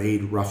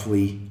arrayed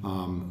roughly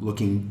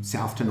looking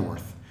south to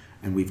north,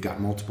 and we've got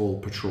multiple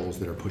patrols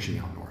that are pushing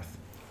out north.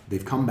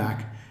 They've come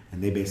back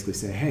and they basically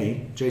say,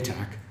 hey,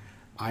 JTAC,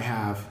 I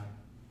have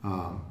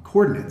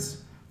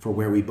coordinates for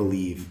where we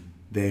believe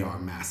they are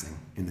massing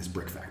in this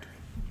brick factory.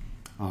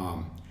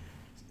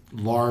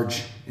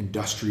 Large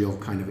industrial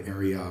kind of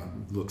area,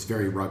 looks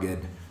very rugged.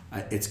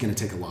 It's going to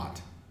take a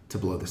lot to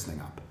blow this thing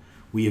up.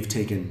 We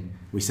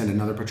send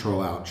another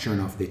patrol out. Sure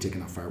enough, they take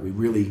enough fire. We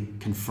really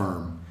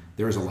confirm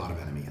there is a lot of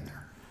enemy in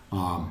there.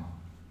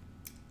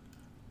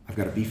 I've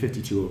got a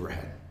B-52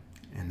 overhead,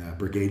 and the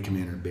brigade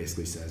commander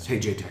basically says, hey,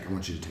 JTAC, I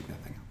want you to take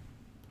that thing out.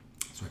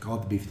 So I call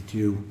up the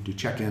B-52, do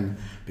check-in.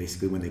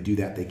 Basically, when they do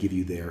that, they give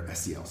you their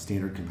SCL,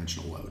 standard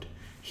conventional load.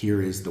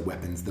 Here is the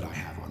weapons that I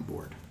have on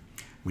board.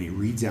 When he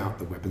reads out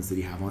the weapons that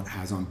he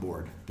has on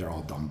board, they're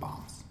all dumb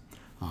bombs.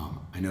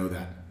 I know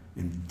that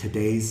in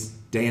today's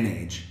day and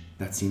age,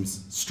 that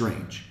seems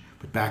strange.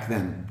 But back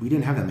then, we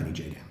didn't have that many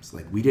JDAMs.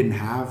 Like, we didn't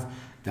have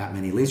that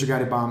many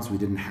laser-guided bombs. We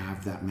didn't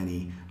have that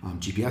many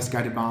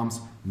GPS-guided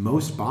bombs.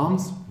 Most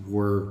bombs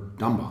were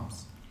dumb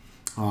bombs.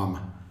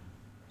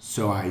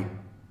 So I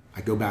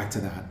go back to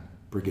that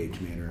brigade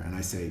commander and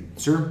I say,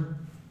 sir,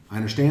 I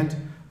understand.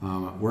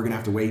 We're going to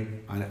have to wait.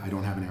 I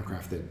don't have an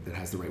aircraft that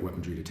has the right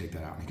weaponry to take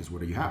that out. And he goes,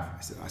 what do you have?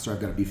 I said, sir,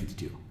 I've got a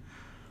B-52.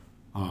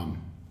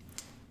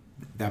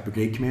 That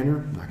brigade commander,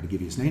 I'm not going to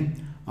give you his name,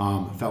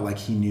 felt like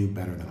he knew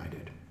better than I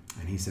did.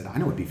 And he said, I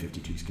know what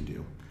B-52s can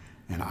do,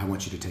 and I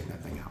want you to take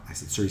that thing out. I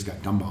said, sir, he's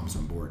got dumb bombs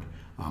on board.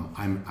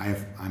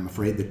 I'm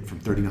afraid that from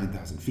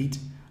 39,000 feet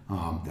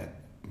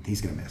that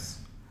he's going to miss.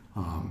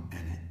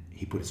 And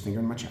he put his finger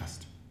in my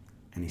chest,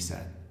 and he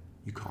said,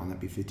 you call on that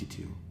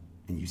B-52,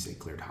 and you say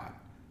cleared hot.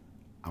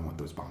 I want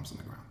those bombs on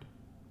the ground.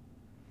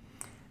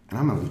 And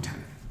I'm a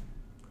lieutenant.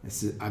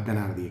 I've been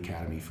out of the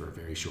academy for a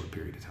very short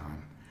period of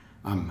time.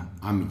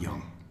 I'm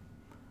young.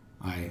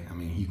 I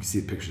mean, you can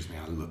see the pictures of me.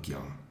 I look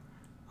young.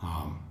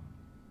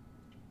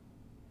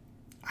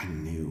 I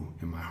knew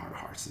in my heart of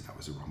hearts that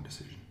was a wrong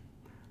decision.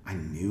 I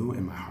knew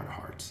in my heart of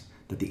hearts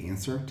that the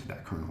answer to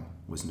that colonel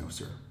was no,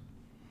 sir.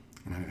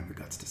 And I didn't have the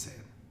guts to say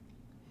it.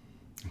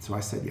 And so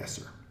I said, yes,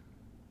 sir.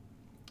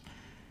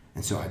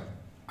 And so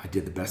I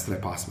did the best that I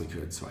possibly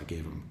could. So I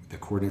gave him the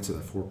coordinates of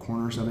the four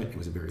corners of it. It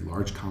was a very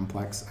large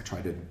complex. I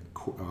tried to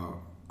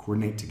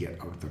coordinate to get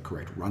the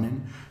correct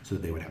run-in so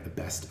that they would have the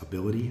best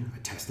ability. I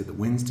tested the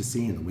winds to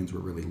see, and the winds were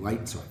really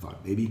light, so I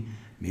thought maybe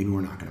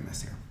we're not going to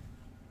miss here.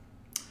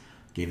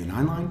 Gave the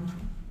 9 line,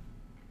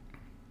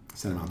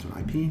 sent them out to an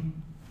IP.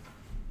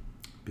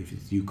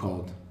 BFU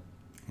called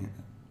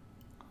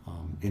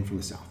in from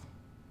the south.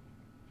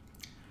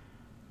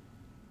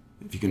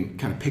 If you can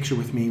kind of picture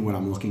with me, what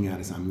I'm looking at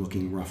is I'm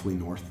looking roughly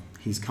north.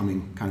 He's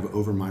coming kind of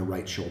over my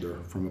right shoulder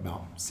from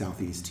about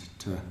southeast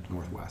to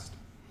northwest.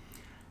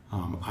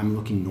 I'm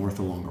looking north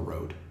along a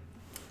road.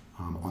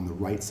 On the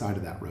right side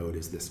of that road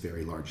is this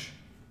very large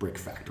brick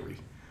factory.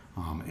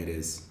 It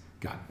is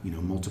got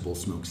multiple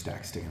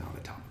smokestacks sticking out of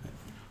the top of it.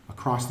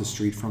 Across the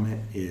street from it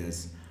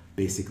is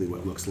basically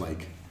what looks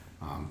like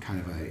kind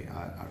of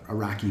a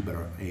Iraqi, but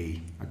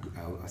a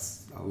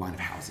line of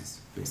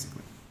houses,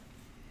 basically.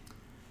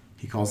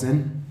 He calls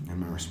in, and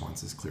my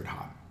response is cleared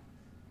hot.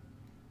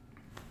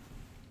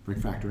 Brick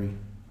factory,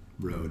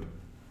 road,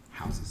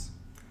 houses.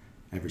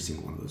 Every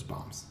single one of those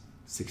bombs,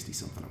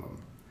 60-something of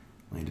them,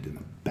 landed in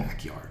the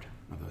backyard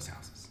of those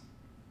houses.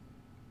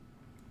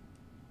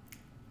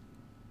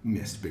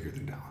 Missed bigger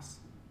than Dallas.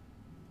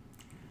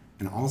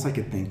 And all I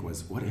could think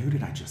was, who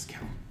did I just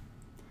kill?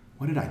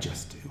 What did I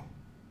just do?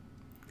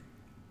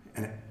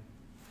 And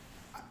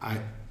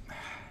I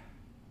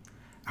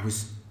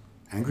was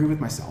angry with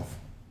myself.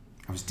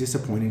 I was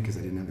disappointed because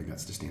I didn't have the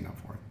guts to stand up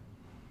for it.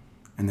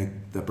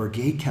 And the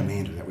brigade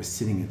commander that was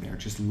sitting in there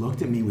just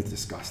looked at me with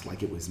disgust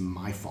like it was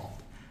my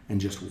fault and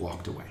just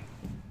walked away.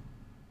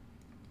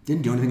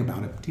 Didn't do anything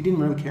about it. He didn't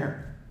really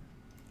care.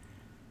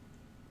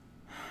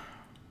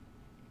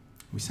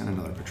 We sent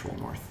another patrol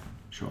north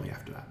shortly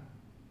after that.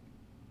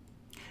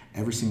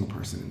 Every single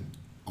person in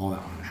all that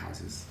haunted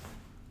houses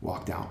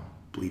walked out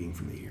bleeding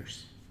from the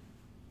ears.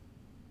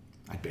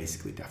 I'd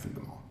basically deafened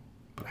them all,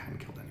 but I hadn't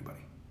killed anybody.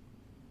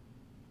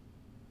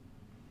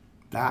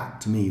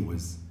 That, to me,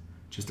 was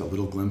just a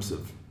little glimpse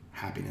of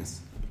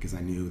happiness because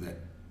I knew that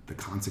the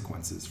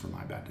consequences for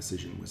my bad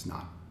decision was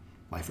not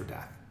life or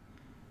death.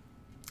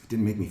 It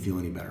didn't make me feel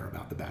any better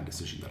about the bad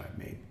decision that I've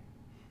made.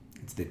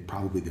 It's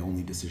probably the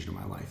only decision in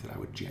my life that I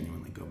would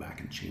genuinely go back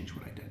and change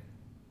what I did.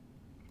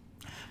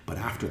 But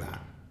after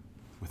that,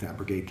 with that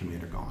brigade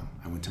commander gone,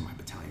 I went to my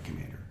battalion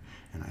commander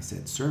and I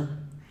said, "Sir,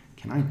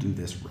 can I do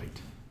this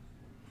right?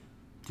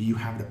 Do you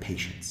have the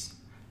patience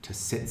to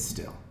sit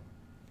still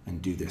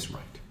and do this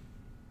right?"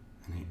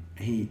 And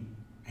he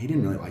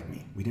didn't really like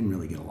me. We didn't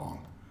really get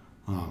along.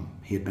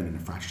 He had been in a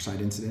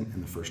fratricide incident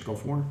in the first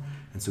Gulf War,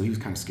 and so he was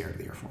kind of scared of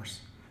the Air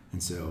Force.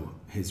 And so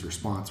his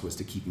response was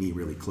to keep me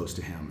really close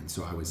to him. And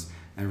so I was,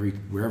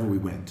 wherever we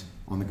went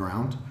on the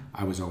ground,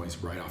 I was always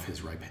right off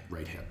his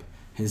right hip.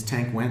 His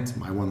tank went,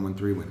 my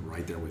 113 went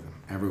right there with him,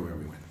 everywhere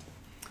we went.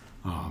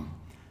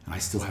 And I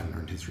still hadn't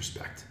earned his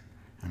respect.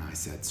 And I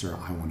said, "Sir,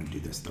 I want to do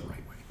this the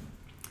right way."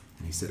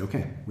 And he said,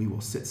 "Okay, we will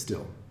sit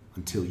still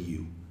until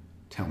you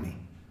tell me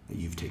that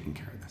you've taken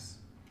care of this."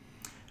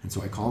 And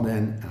so I called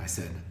in and I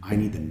said, "I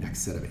need the next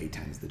set of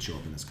A-10s that show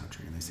up in this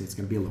country." And they say, "It's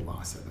going to be a little while."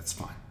 I said, "That's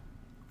fine.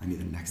 I need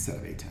the next set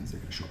of A-10s that are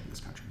going to show up in this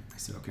country." I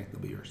said, "Okay,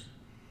 they'll be yours."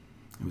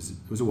 It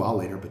was a while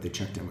later, but they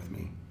checked in with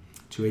me.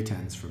 2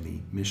 A-10s from the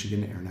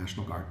Michigan Air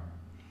National Guard.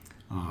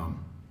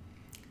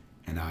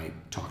 And I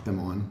talked them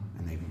on,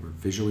 and they were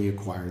visually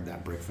acquired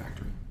that brick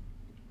factory.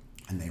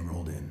 And they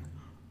rolled in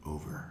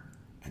over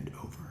and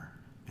over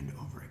and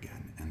over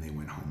again. And they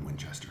went home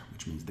Winchester,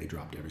 which means they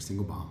dropped every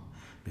single bomb.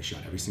 They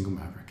shot every single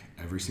Maverick,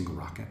 every single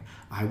rocket.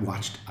 I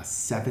watched a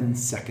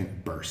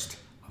 7-second burst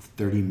of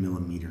 30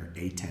 millimeter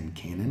A-10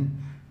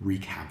 cannon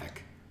wreak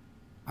havoc.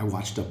 I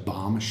watched a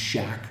bomb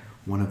shack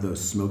one of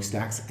those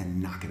smokestacks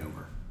and knock it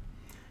over.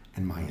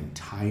 And my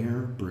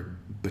entire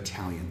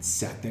battalion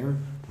sat there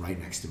right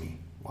next to me,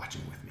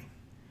 watching with me,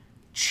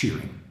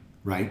 cheering,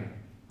 right?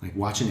 Like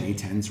watching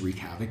A-10s wreak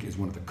havoc is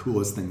one of the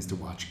coolest things to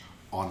watch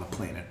on the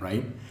planet,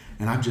 right?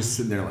 And I'm just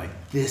sitting there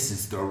like, this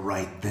is the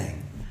right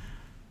thing.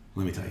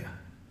 Let me tell you,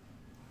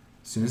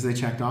 as soon as they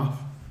checked off,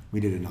 we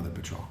did another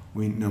patrol.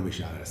 Nobody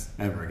shot at us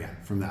ever again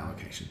from that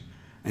location.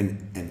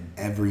 And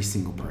every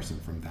single person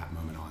from that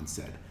moment on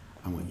said,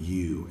 "I want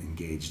you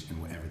engaged in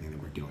everything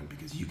that we're doing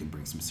because you can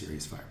bring some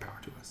serious firepower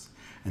to us."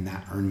 And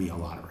that earned me a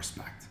lot of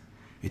respect.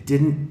 It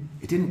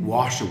didn't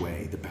wash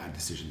away the bad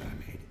decision that I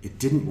made. It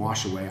didn't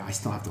wash away. I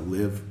still have to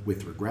live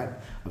with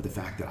regret of the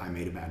fact that I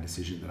made a bad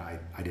decision, that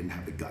I didn't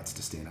have the guts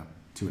to stand up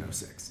to an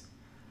 06.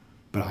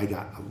 But I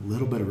got a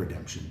little bit of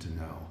redemption to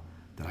know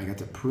that I got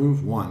to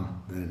prove,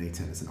 one, that an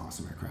A-10 is an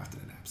awesome aircraft,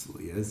 and it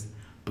absolutely is,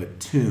 but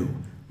two,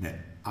 that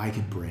I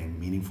could bring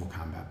meaningful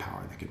combat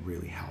power that could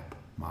really help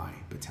my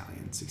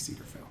battalion succeed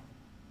or fail.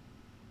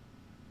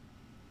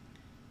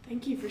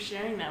 Thank you for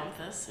sharing that with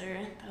us,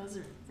 sir. That was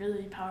a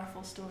really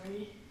powerful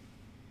story.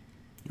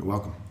 You're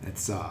welcome.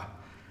 It's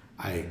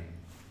I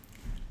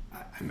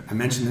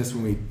mentioned this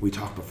when we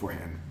talked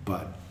beforehand,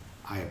 but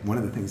one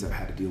of the things I've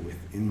had to deal with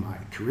in my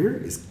career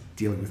is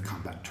dealing with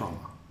combat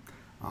trauma.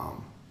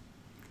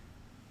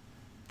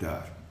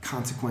 The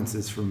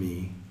consequences for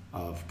me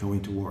of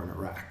going to war in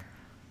Iraq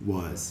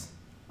was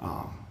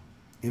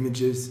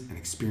images and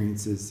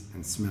experiences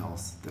and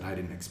smells that I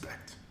didn't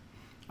expect.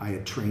 I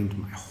had trained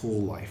my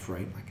whole life,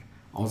 right? Like,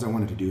 all I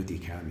wanted to do at the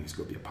academy was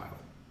go be a pilot.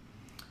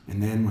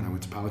 And then when I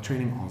went to pilot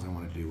training, all I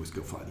wanted to do was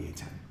go fly the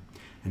A-10.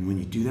 And when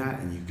you do that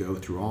and you go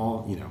through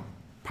all,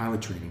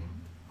 pilot training,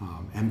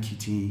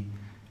 MQT,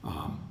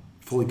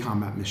 fully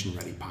combat mission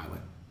ready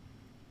pilot,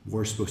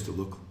 war's supposed to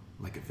look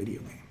like a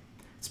video game.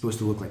 It's supposed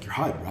to look like your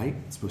HUD, right?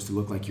 It's supposed to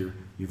look like your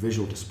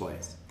visual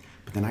displays.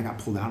 But then I got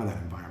pulled out of that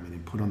environment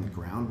and put on the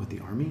ground with the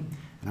Army,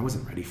 and I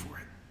wasn't ready for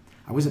it.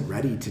 I wasn't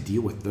ready to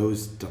deal with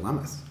those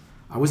dilemmas.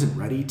 I wasn't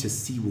ready to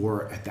see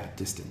war at that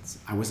distance.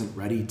 I wasn't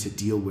ready to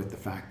deal with the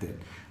fact that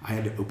I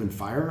had to open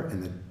fire,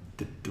 and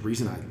the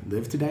reason I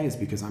live today is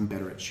because I'm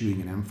better at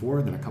shooting an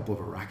M4 than a couple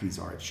of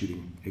Iraqis are at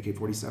shooting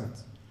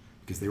AK-47s,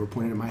 because they were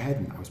pointed at my head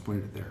and I was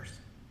pointed at theirs.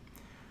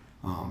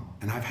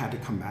 And I've had to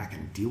come back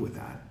and deal with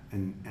that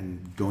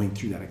and going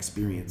through that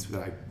experience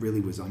that I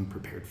really was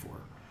unprepared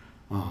for.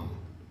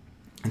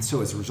 And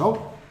so as a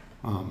result,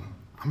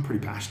 I'm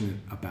pretty passionate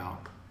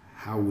about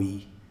how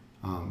we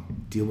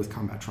deal with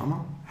combat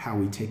trauma, how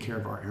we take care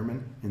of our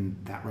airmen in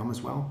that realm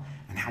as well,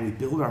 and how we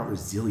build our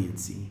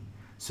resiliency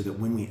so that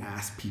when we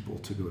ask people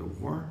to go to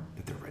war,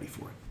 that they're ready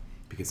for it,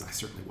 because I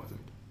certainly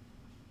wasn't.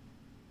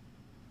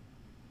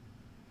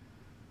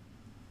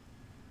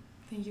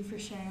 Thank you for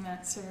sharing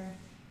that, sir.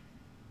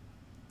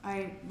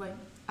 I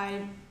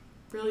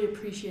really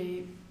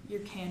appreciate your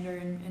candor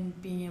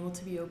and being able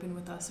to be open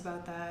with us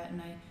about that,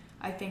 and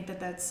I think that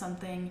that's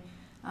something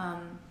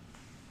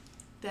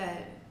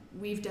that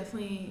we've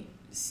definitely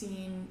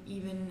seen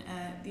even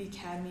at the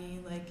academy,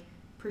 like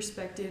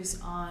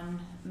perspectives on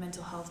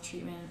mental health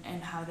treatment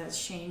and how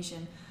that's changed.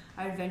 And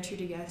I would venture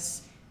to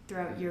guess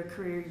throughout your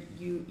career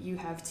you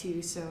have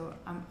too. So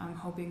I'm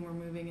hoping we're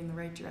moving in the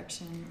right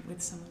direction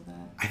with some of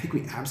that. I think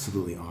we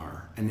absolutely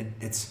are, and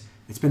it's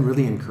been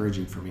really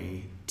encouraging for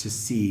me to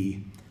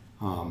see.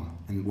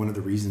 And one of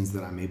the reasons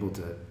that I'm able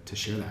to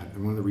share that,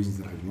 and one of the reasons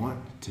that I want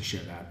to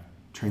share that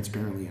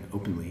transparently and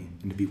openly,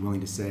 and to be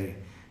willing to say,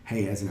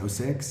 hey, as an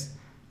 06,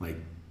 like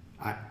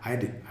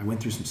I went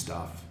through some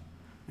stuff,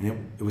 and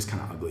it was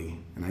kind of ugly,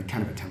 and I had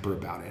kind of a temper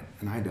about it,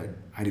 and I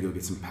had to go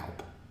get some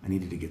help. I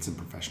needed to get some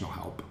professional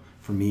help.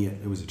 For me,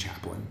 it was a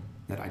chaplain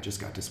that I just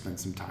got to spend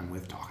some time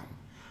with talking.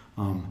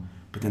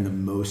 But then the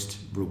most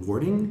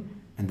rewarding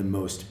and the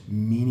most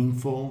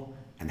meaningful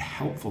and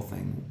helpful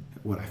thing,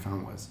 what I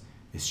found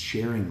is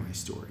sharing my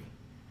story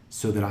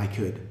so that I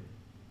could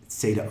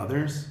say to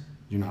others,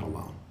 you're not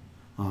alone.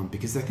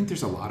 Because I think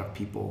there's a lot of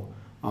people,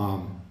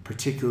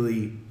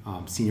 particularly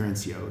senior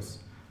NCOs,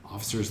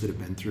 officers that have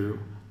been through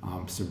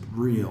some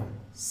real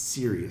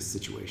serious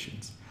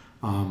situations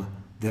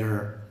that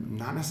are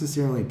not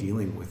necessarily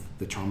dealing with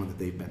the trauma that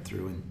they've been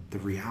through. And the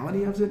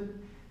reality of it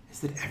is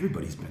that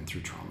everybody's been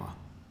through trauma.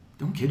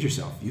 Don't kid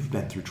yourself. You've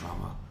been through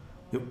trauma.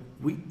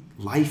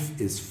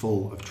 Life is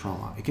full of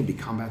trauma. It can be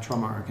combat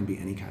trauma or it can be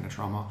any kind of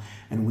trauma.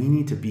 And we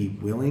need to be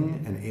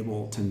willing and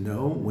able to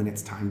know when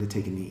it's time to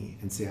take a knee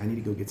and say, I need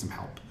to go get some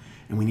help.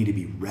 And we need to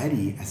be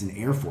ready as an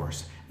Air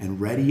Force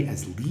and ready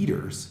as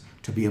leaders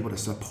to be able to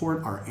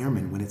support our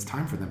airmen when it's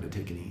time for them to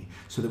take a knee,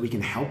 so that we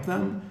can help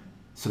them,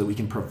 so that we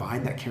can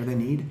provide that care they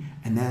need,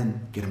 and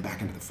then get them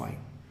back into the fight.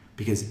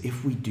 Because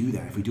if we do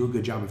that, if we do a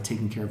good job of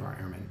taking care of our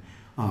airmen,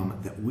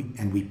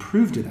 we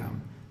prove to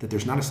them that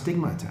there's not a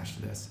stigma attached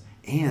to this,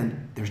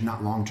 and there's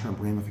not long-term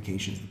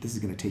ramifications, that this is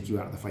going to take you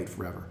out of the fight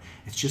forever.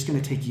 It's just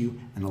going to take you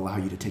and allow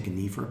you to take a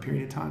knee for a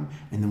period of time,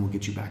 and then we'll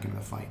get you back into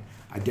the fight.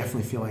 I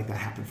definitely feel like that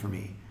happened for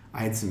me.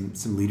 I had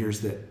some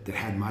leaders that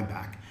had my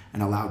back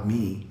and allowed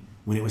me,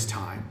 when it was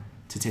time,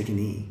 to take a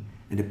knee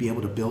and to be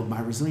able to build my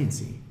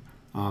resiliency.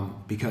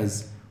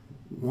 Because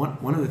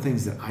one of the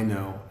things that I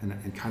know,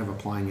 and kind of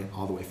applying it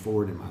all the way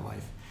forward in my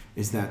life,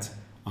 is that,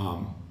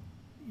 I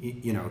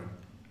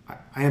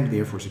entered the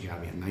Air Force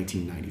Academy in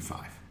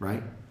 1995,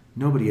 right?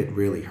 Nobody had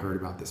really heard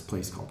about this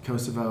place called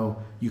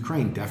Kosovo.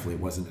 Ukraine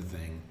definitely wasn't a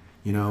thing.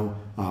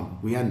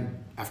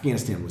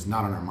 Afghanistan was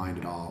not on our mind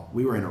at all.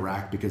 We were in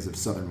Iraq because of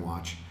Southern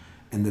Watch.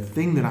 And the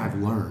thing that I've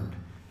learned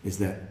is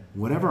that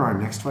whatever our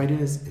next fight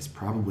is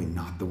probably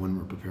not the one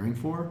we're preparing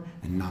for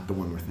and not the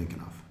one we're thinking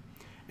of.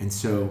 And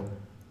so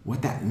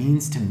what that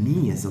means to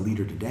me as a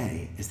leader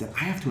today is that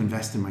I have to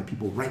invest in my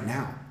people right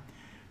now,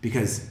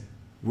 because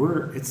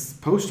it's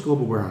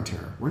post-global war on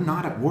terror. We're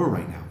not at war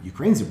right now.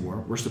 Ukraine's at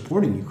war. We're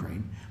supporting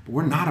Ukraine, but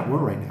we're not at war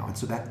right now. And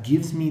so that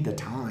gives me the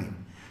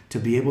time to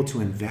be able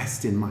to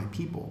invest in my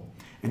people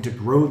and to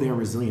grow their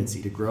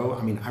resiliency, to grow.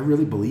 I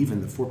really believe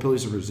in the 4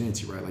 pillars of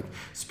resiliency, right? Like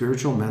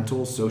spiritual,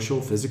 mental, social,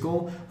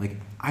 physical. Like,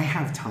 I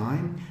have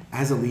time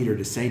as a leader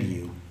to say to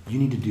you, you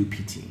need to do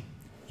PT.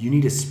 You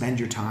need to spend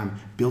your time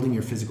building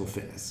your physical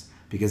fitness,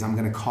 because I'm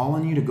going to call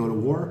on you to go to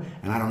war,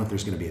 and I don't know if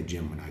there's going to be a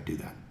gym when I do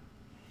that.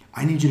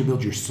 I need you to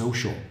build your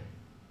social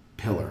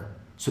pillar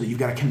so that you've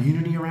got a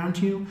community around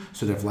you,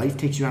 so that if life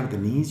takes you out at the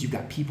knees, you've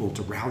got people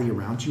to rally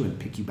around you and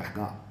pick you back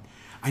up.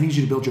 I need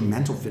you to build your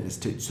mental fitness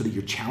so that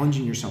you're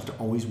challenging yourself to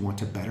always want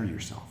to better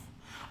yourself.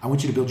 I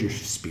want you to build your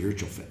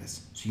spiritual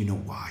fitness so you know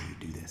why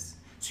you do this,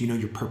 so you know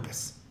your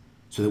purpose.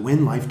 So that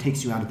when life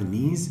takes you out of the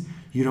knees,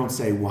 you don't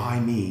say, why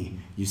me?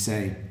 You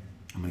say,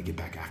 I'm going to get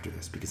back after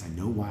this because I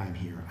know why I'm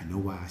here. I know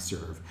why I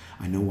serve.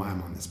 I know why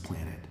I'm on this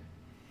planet.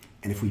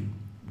 And if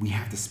we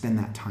have to spend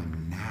that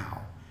time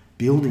now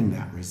building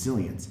that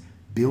resilience,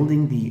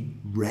 building the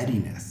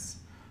readiness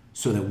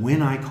so that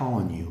when I call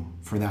on you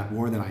for that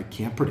war that I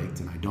can't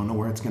predict and I don't know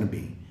where it's going to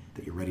be,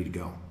 that you're ready to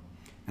go.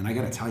 And I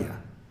got to tell you,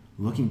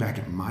 looking back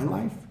at my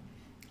life,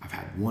 I've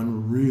had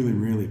one really,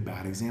 really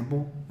bad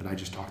example that I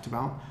just talked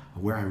about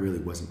of where I really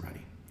wasn't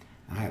ready.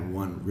 And I had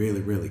one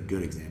really, really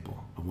good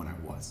example of when I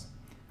was.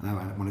 And I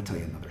want to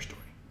tell you another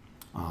story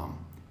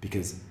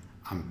because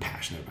I'm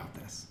passionate about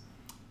this.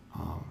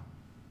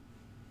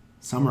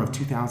 Summer of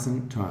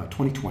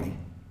 2020,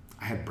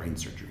 I had brain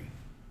surgery.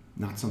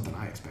 Not something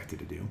I expected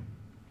to do.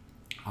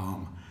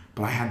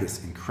 But I had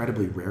this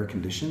incredibly rare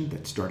condition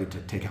that started to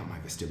take out my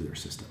vestibular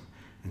system.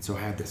 And so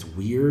I had this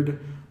weird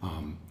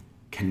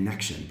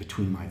connection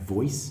between my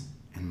voice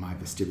and my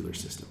vestibular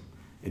system.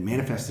 It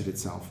manifested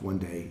itself one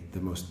day, the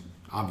most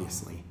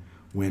obviously,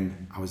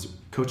 when I was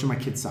coaching my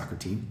kids' soccer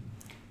team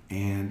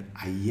and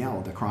I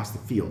yelled across the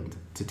field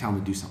to tell them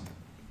to do something.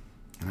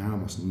 And I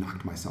almost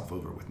knocked myself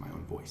over with my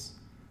own voice.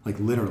 Like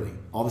literally,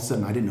 all of a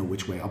sudden I didn't know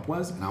which way up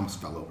was and I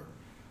almost fell over.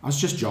 I was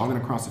just jogging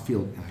across the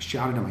field and I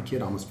shouted at my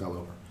kid, I almost fell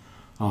over.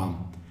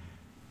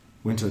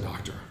 Went to the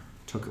doctor.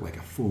 Took like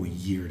a full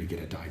year to get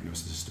a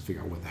diagnosis just to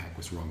figure out what the heck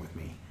was wrong with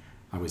me.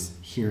 I was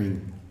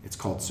hearing, it's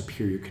called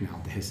superior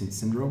canal dehiscence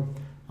syndrome.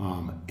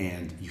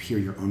 And you hear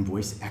your own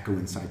voice echo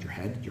inside your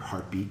head, your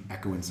heartbeat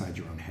echo inside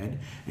your own head,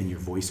 and your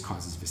voice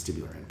causes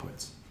vestibular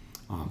inputs.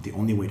 The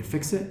only way to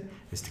fix it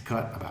is to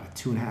cut about a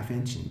 2.5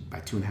 inch by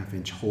 2.5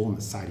 inch hole in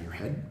the side of your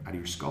head, out of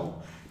your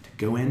skull, to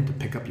go in, to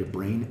pick up your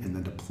brain, and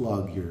then to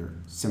plug your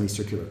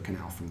semicircular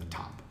canal from the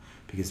top.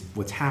 Because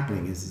what's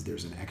happening is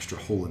there's an extra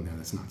hole in there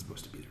that's not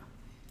supposed to be there.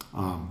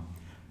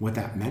 What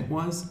that meant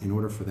was, in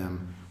order for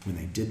them, when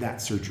they did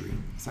that surgery,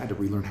 I had to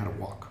relearn how to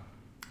walk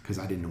because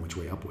I didn't know which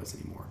way up was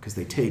anymore. Because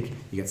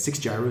you got 6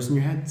 gyros in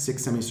your head,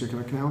 6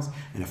 semicircular canals,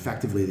 and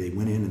effectively they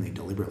went in and they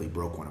deliberately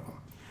broke one of them.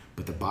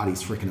 But the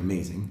body's freaking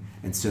amazing,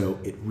 and so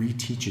it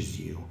reteaches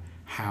you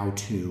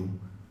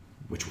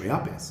which way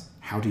up is,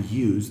 how to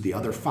use the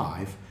other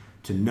 5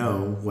 to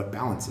know what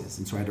balance is.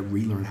 And so I had to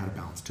relearn how to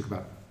balance. It took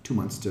about 2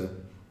 months to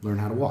learn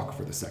how to walk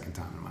for the second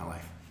time in my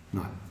life.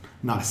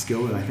 Not a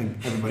skill that I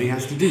think everybody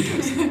has to do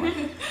twice in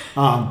their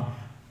life.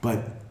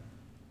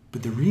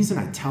 But the reason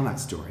I tell that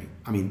story,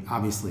 I mean,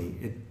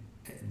 obviously,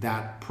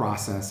 that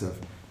process of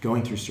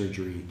going through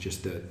surgery,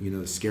 just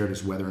scared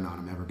as whether or not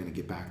I'm ever going to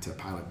get back to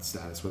pilot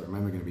status, whether I'm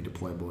ever going to be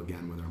deployable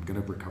again, whether I'm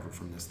going to recover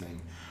from this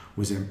thing,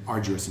 was an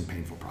arduous and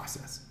painful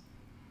process.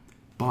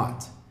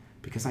 But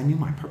because I knew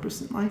my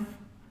purpose in life,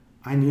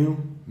 I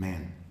knew,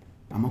 man,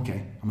 I'm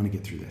okay. I'm going to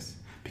get through this.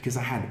 Because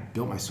I had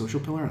built my social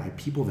pillar and I had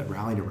people that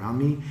rallied around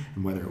me,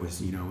 and whether it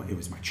was, it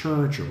was my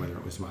church or whether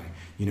it was my,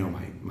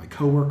 my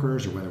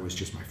coworkers or whether it was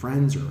just my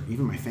friends or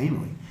even my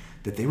family,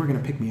 that they were going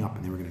to pick me up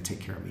and they were going to take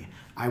care of me.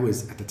 I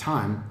was, at the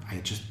time, I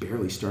had just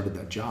barely started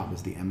that job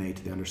as the MA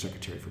to the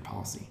Undersecretary for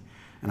Policy.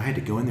 And I had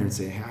to go in there and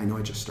say, hey, I know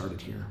I just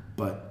started here,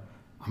 but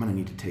I'm going to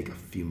need to take a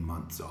few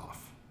months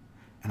off.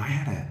 And I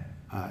had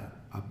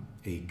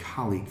a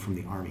colleague from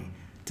the Army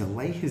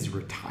delay his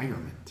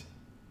retirement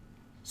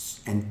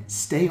and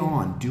stay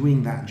on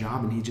doing that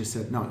job, and he just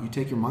said, no, you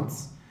take your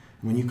months,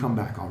 and when you come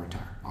back, I'll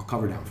retire. I'll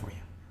cover down for you.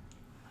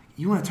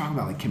 You want to talk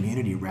about like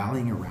community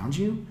rallying around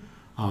you?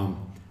 I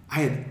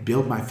had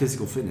built my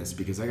physical fitness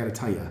because I got to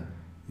tell you,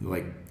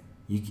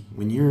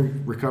 when you're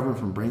recovering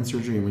from brain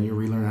surgery and when you're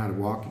relearning how to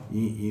walk,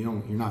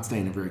 you're not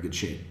staying in very good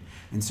shape.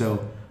 And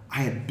so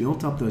I had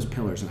built up those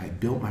pillars and I had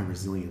built my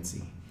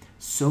resiliency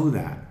so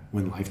that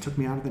when life took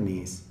me out of the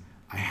knees,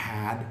 I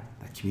had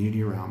that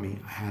community around me,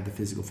 I had the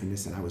physical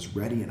fitness, and I was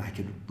ready, and I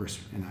could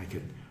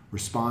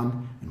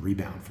respond and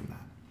rebound from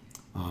that.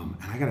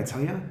 And I got to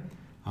tell you,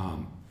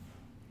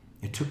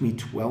 it took me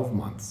 12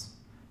 months,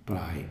 but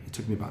it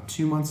took me about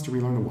 2 months to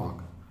relearn to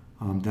walk.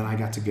 Then I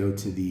got to go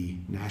to the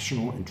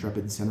National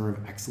Intrepid Center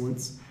of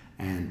Excellence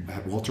and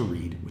at Walter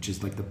Reed, which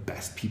is like the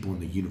best people in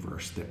the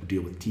universe that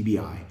deal with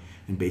TBI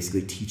and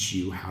basically teach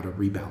you how to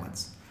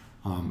rebalance.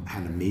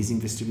 Had an amazing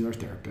vestibular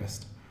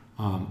therapist.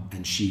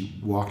 And she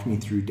walked me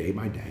through day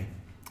by day.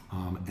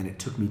 And it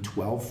took me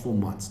 12 full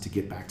months to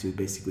get back to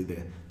basically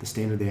the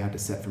standard they had to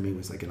set for me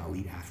was like an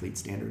elite athlete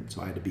standard.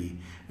 So I had to be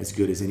as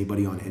good as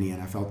anybody on any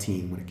NFL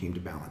team when it came to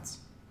balance.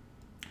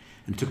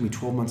 And it took me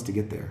 12 months to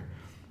get there.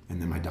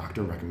 And then my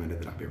doctor recommended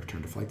that I be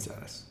returned to flight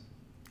status.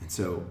 And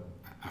so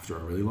after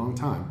a really long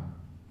time,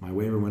 my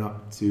waiver went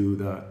up to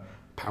the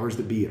powers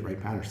that be at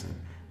Wright-Patterson,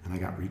 and I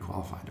got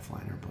requalified to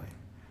fly an airplane.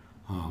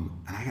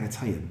 And I got to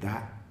tell you,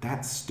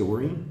 that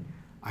story,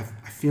 I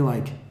feel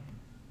like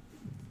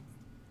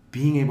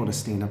being able to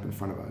stand up in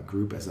front of a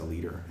group as a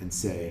leader and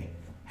say,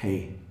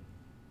 hey,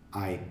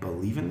 I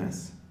believe in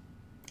this,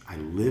 I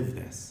live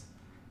this,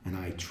 and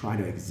I try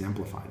to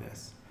exemplify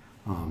this,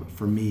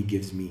 for me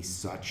gives me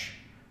such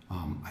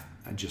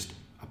just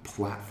a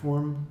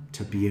platform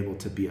to be able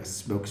to be a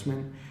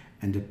spokesman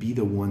and to be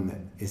the one that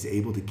is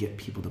able to get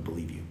people to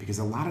believe you. Because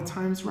a lot of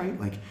times, right,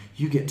 like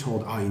you get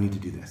told, oh, you need to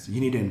do this.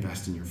 You need to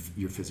invest in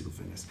your physical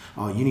fitness.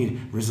 Oh, you need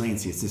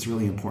resiliency. It's this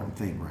really important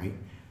thing, right?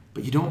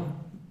 But you don't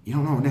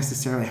know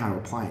necessarily how to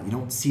apply it. You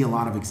don't see a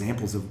lot of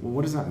examples of, well,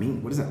 what does that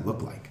mean? What does that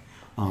look like?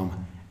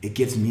 It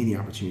gives me the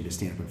opportunity to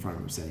stand up in front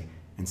of them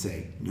and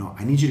say, no,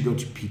 I need you to go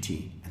to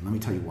PT, and let me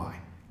tell you why.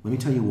 Let me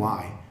tell you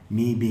why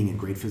me being in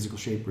great physical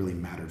shape really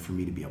mattered for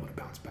me to be able to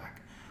bounce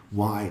back.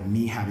 Why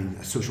me having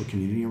a social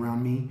community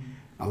around me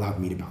allowed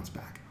me to bounce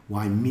back.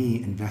 Why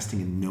me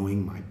investing in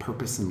knowing my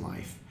purpose in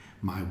life,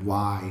 my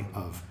why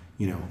of,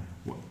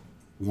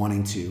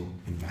 wanting to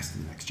invest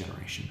in the next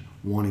generation,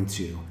 wanting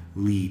to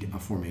lead a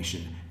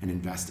formation and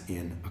invest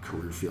in a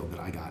career field that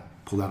I got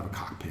pulled out of a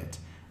cockpit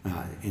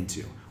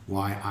into.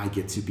 Why I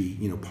get to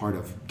be, part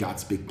of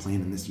God's big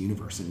plan in this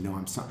universe and know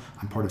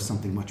I'm part of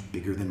something much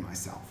bigger than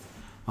myself.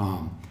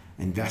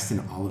 Invest in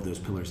all of those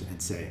pillars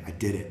and say, I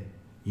did it.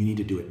 You need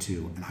to do it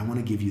too. And I want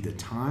to give you the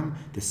time,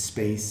 the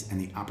space, and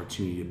the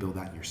opportunity to build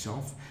that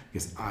yourself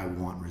because I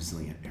want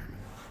resilient airmen.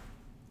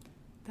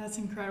 That's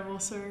incredible,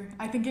 sir.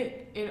 I think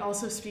it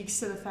also speaks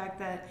to the fact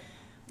that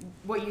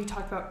what you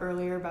talked about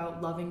earlier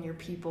about loving your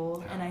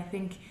people. Yeah. And I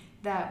think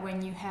that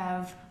when you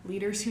have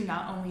leaders who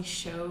not only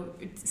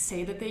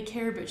say that they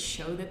care, but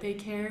show that they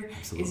care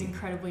Absolutely. Is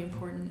incredibly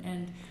important.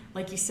 And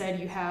like you said,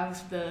 you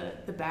have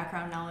the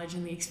background knowledge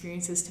and the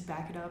experiences to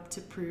back it up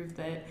to prove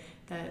that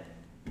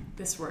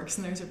this works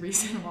and there's a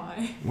reason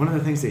why. One of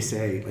the things they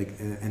say,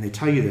 and they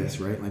tell you this,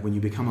 right? Like when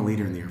you become a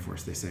leader in the Air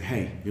Force, they say,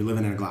 hey, you're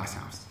living in a glass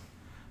house.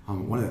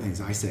 One of the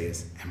things I say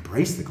is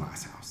embrace the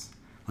glass house.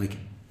 Like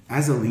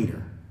as a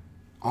leader,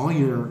 all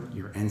your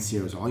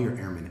NCOs, all your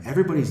airmen,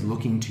 everybody's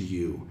looking to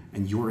you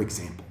and your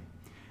example.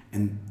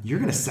 And you're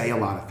going to say a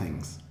lot of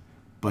things,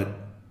 but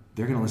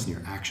they're going to listen to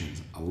your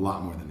actions a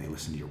lot more than they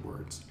listen to your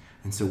words.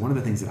 And so one of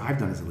the things that I've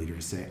done as a leader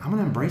is say, I'm going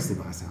to embrace the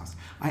glass house.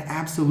 I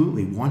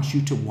absolutely want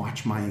you to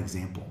watch my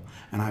example.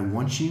 And I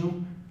want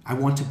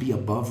to be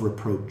above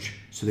reproach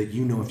so that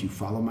you know if you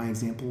follow my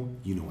example,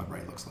 you know what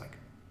right looks like.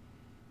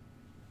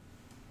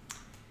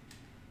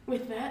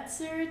 With that,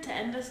 sir, to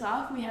end us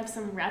off, we have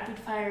some rapid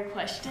fire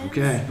questions.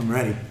 Okay, I'm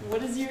ready.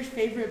 What is your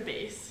favorite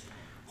base?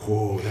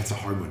 Oh, that's a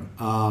hard one.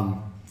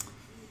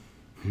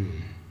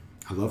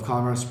 I love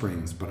Colorado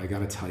Springs, but I got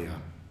to tell you,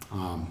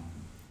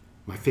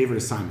 my favorite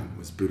assignment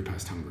was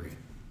Budapest, Hungary.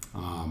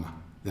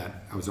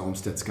 That I was an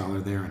Olmsted Scholar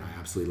there, and I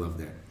absolutely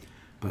loved it.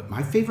 But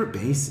my favorite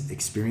base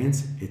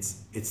experience,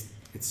 it's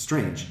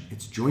strange.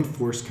 It's Joint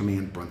Force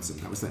Command Brunson.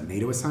 That was that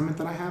NATO assignment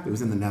that I have. It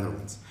was in the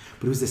Netherlands,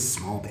 but it was this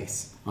small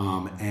base,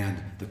 and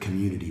the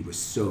community was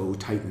so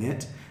tight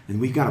knit. And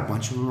we've got a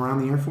bunch of them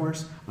around the Air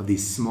Force of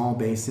these small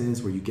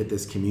bases where you get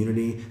this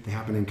community. They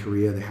happen in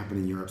Korea, they happen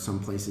in Europe, some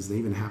places. They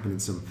even happen in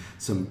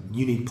some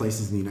unique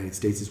places in the United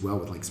States as well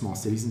with like small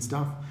cities and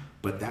stuff.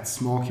 But that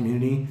small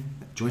community,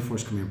 Joint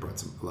Force Command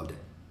Brunson, I loved it.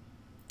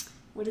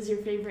 What is your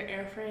favorite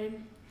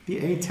airframe? The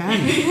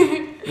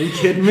A-10. Are you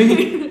kidding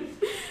me?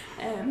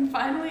 And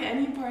finally,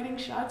 any parting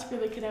shots for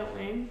the cadet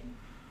wing?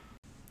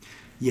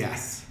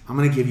 Yes, I'm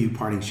going to give you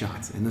parting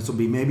shots, and this will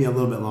be maybe a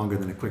little bit longer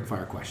than a quick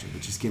fire question,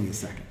 but just give me a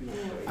second. No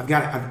worries.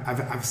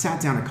 I've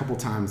sat down a couple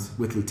times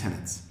with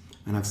lieutenants,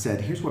 and I've said,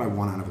 here's what I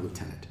want out of a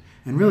lieutenant.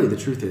 And really, the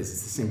truth is,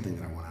 it's the same thing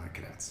that I want out of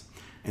cadets.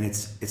 And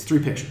it's 3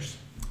 pictures.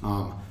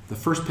 The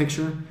first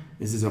picture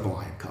is of a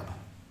lion cub.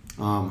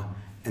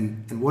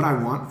 And what I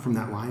want from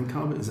that lion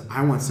cub is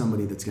I want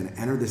somebody that's going to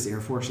enter this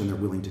Air Force and they're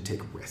willing to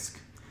take risk.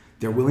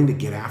 They're willing to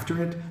get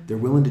after it. They're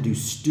willing to do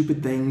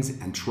stupid things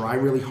and try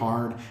really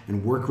hard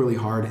and work really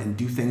hard and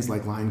do things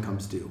like lion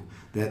cubs do.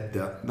 That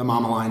the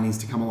mama lion needs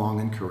to come along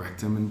and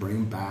correct them and bring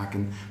them back.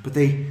 But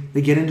they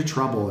get into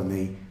trouble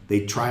and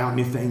they try out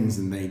new things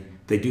and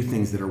they do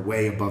things that are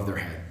way above their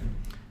head.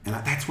 And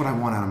that's what I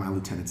want out of my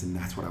lieutenants, and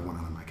that's what I want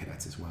out of my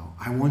cadets as well.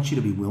 I want you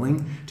to be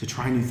willing to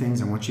try new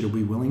things. I want you to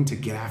be willing to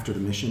get after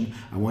the mission.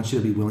 I want you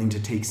to be willing to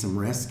take some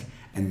risk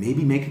and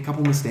maybe make a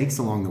couple mistakes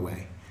along the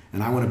way.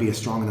 And I want to be a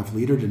strong enough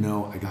leader to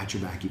know I got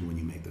your back even when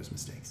you make those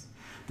mistakes.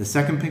 The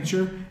second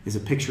picture is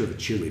a picture of a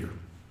cheerleader.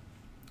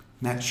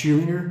 And that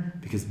cheerleader,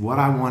 because what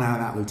I want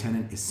out of that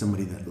lieutenant is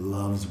somebody that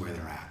loves where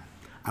they're at.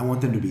 I want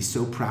them to be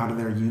so proud of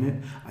their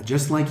unit,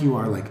 just like you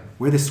are, like,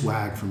 wear the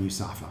swag from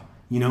USAFA.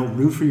 You know,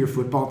 root for your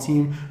football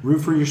team,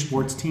 root for your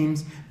sports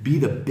teams, be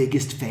the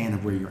biggest fan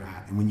of where you're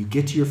at. And when you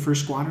get to your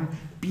first squadron,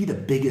 be the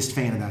biggest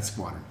fan of that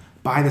squadron.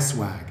 Buy the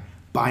swag,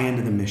 buy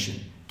into the mission,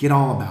 get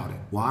all about it.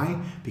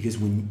 Why? Because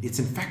when it's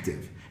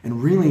effective,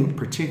 and really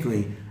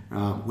particularly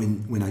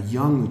when a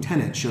young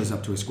lieutenant shows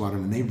up to a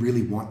squadron and they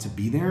really want to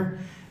be there,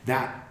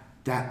 that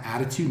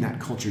attitude and that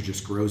culture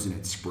just grows and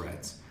it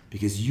spreads.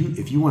 Because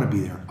if you want to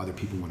be there, other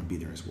people want to be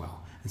there as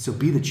well. And so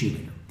be the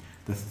cheerleader.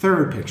 The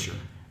third picture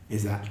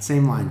is that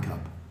same lion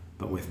cub,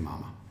 but with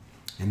mama.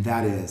 And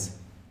that is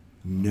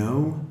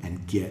know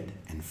and get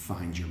and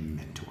find your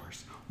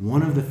mentors.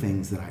 One of the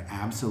things that I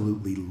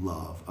absolutely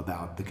love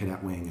about the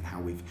cadet wing and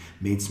how we've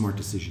made smart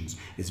decisions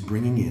is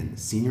bringing in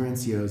senior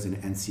NCOs and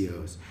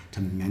NCOs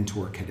to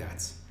mentor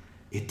cadets.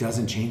 It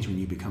doesn't change when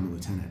you become a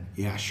lieutenant.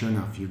 Yeah, sure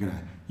enough, you're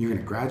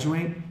gonna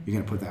graduate, you're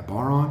gonna put that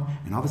bar on,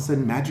 and all of a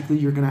sudden, magically,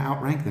 you're gonna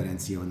outrank that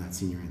NCO and that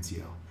senior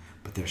NCO.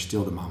 But they're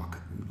still the mama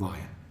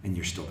lion, and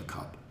you're still the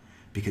cub,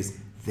 because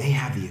they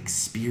have the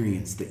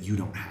experience that you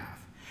don't have.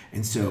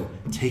 And so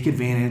take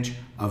advantage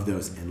of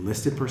those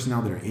enlisted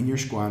personnel that are in your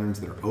squadrons,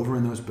 that are over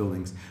in those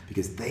buildings,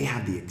 because they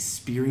have the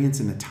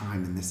experience and the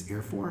time in this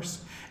Air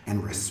Force,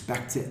 and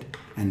respect it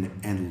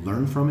and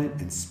learn from it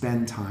and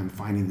spend time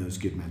finding those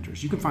good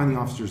mentors. You can find the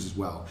officers as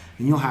well,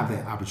 and you'll have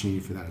the opportunity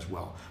for that as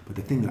well. But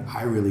the thing that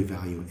I really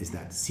value is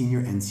that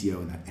senior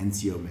NCO and that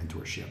NCO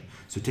mentorship.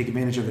 So take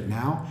advantage of it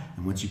now,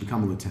 and once you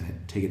become a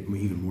lieutenant, take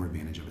even more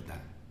advantage of it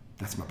then.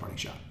 That's my parting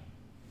shot.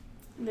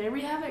 There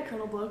we have it,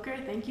 Colonel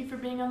Blocher. Thank you for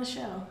being on the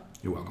show.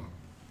 You're welcome.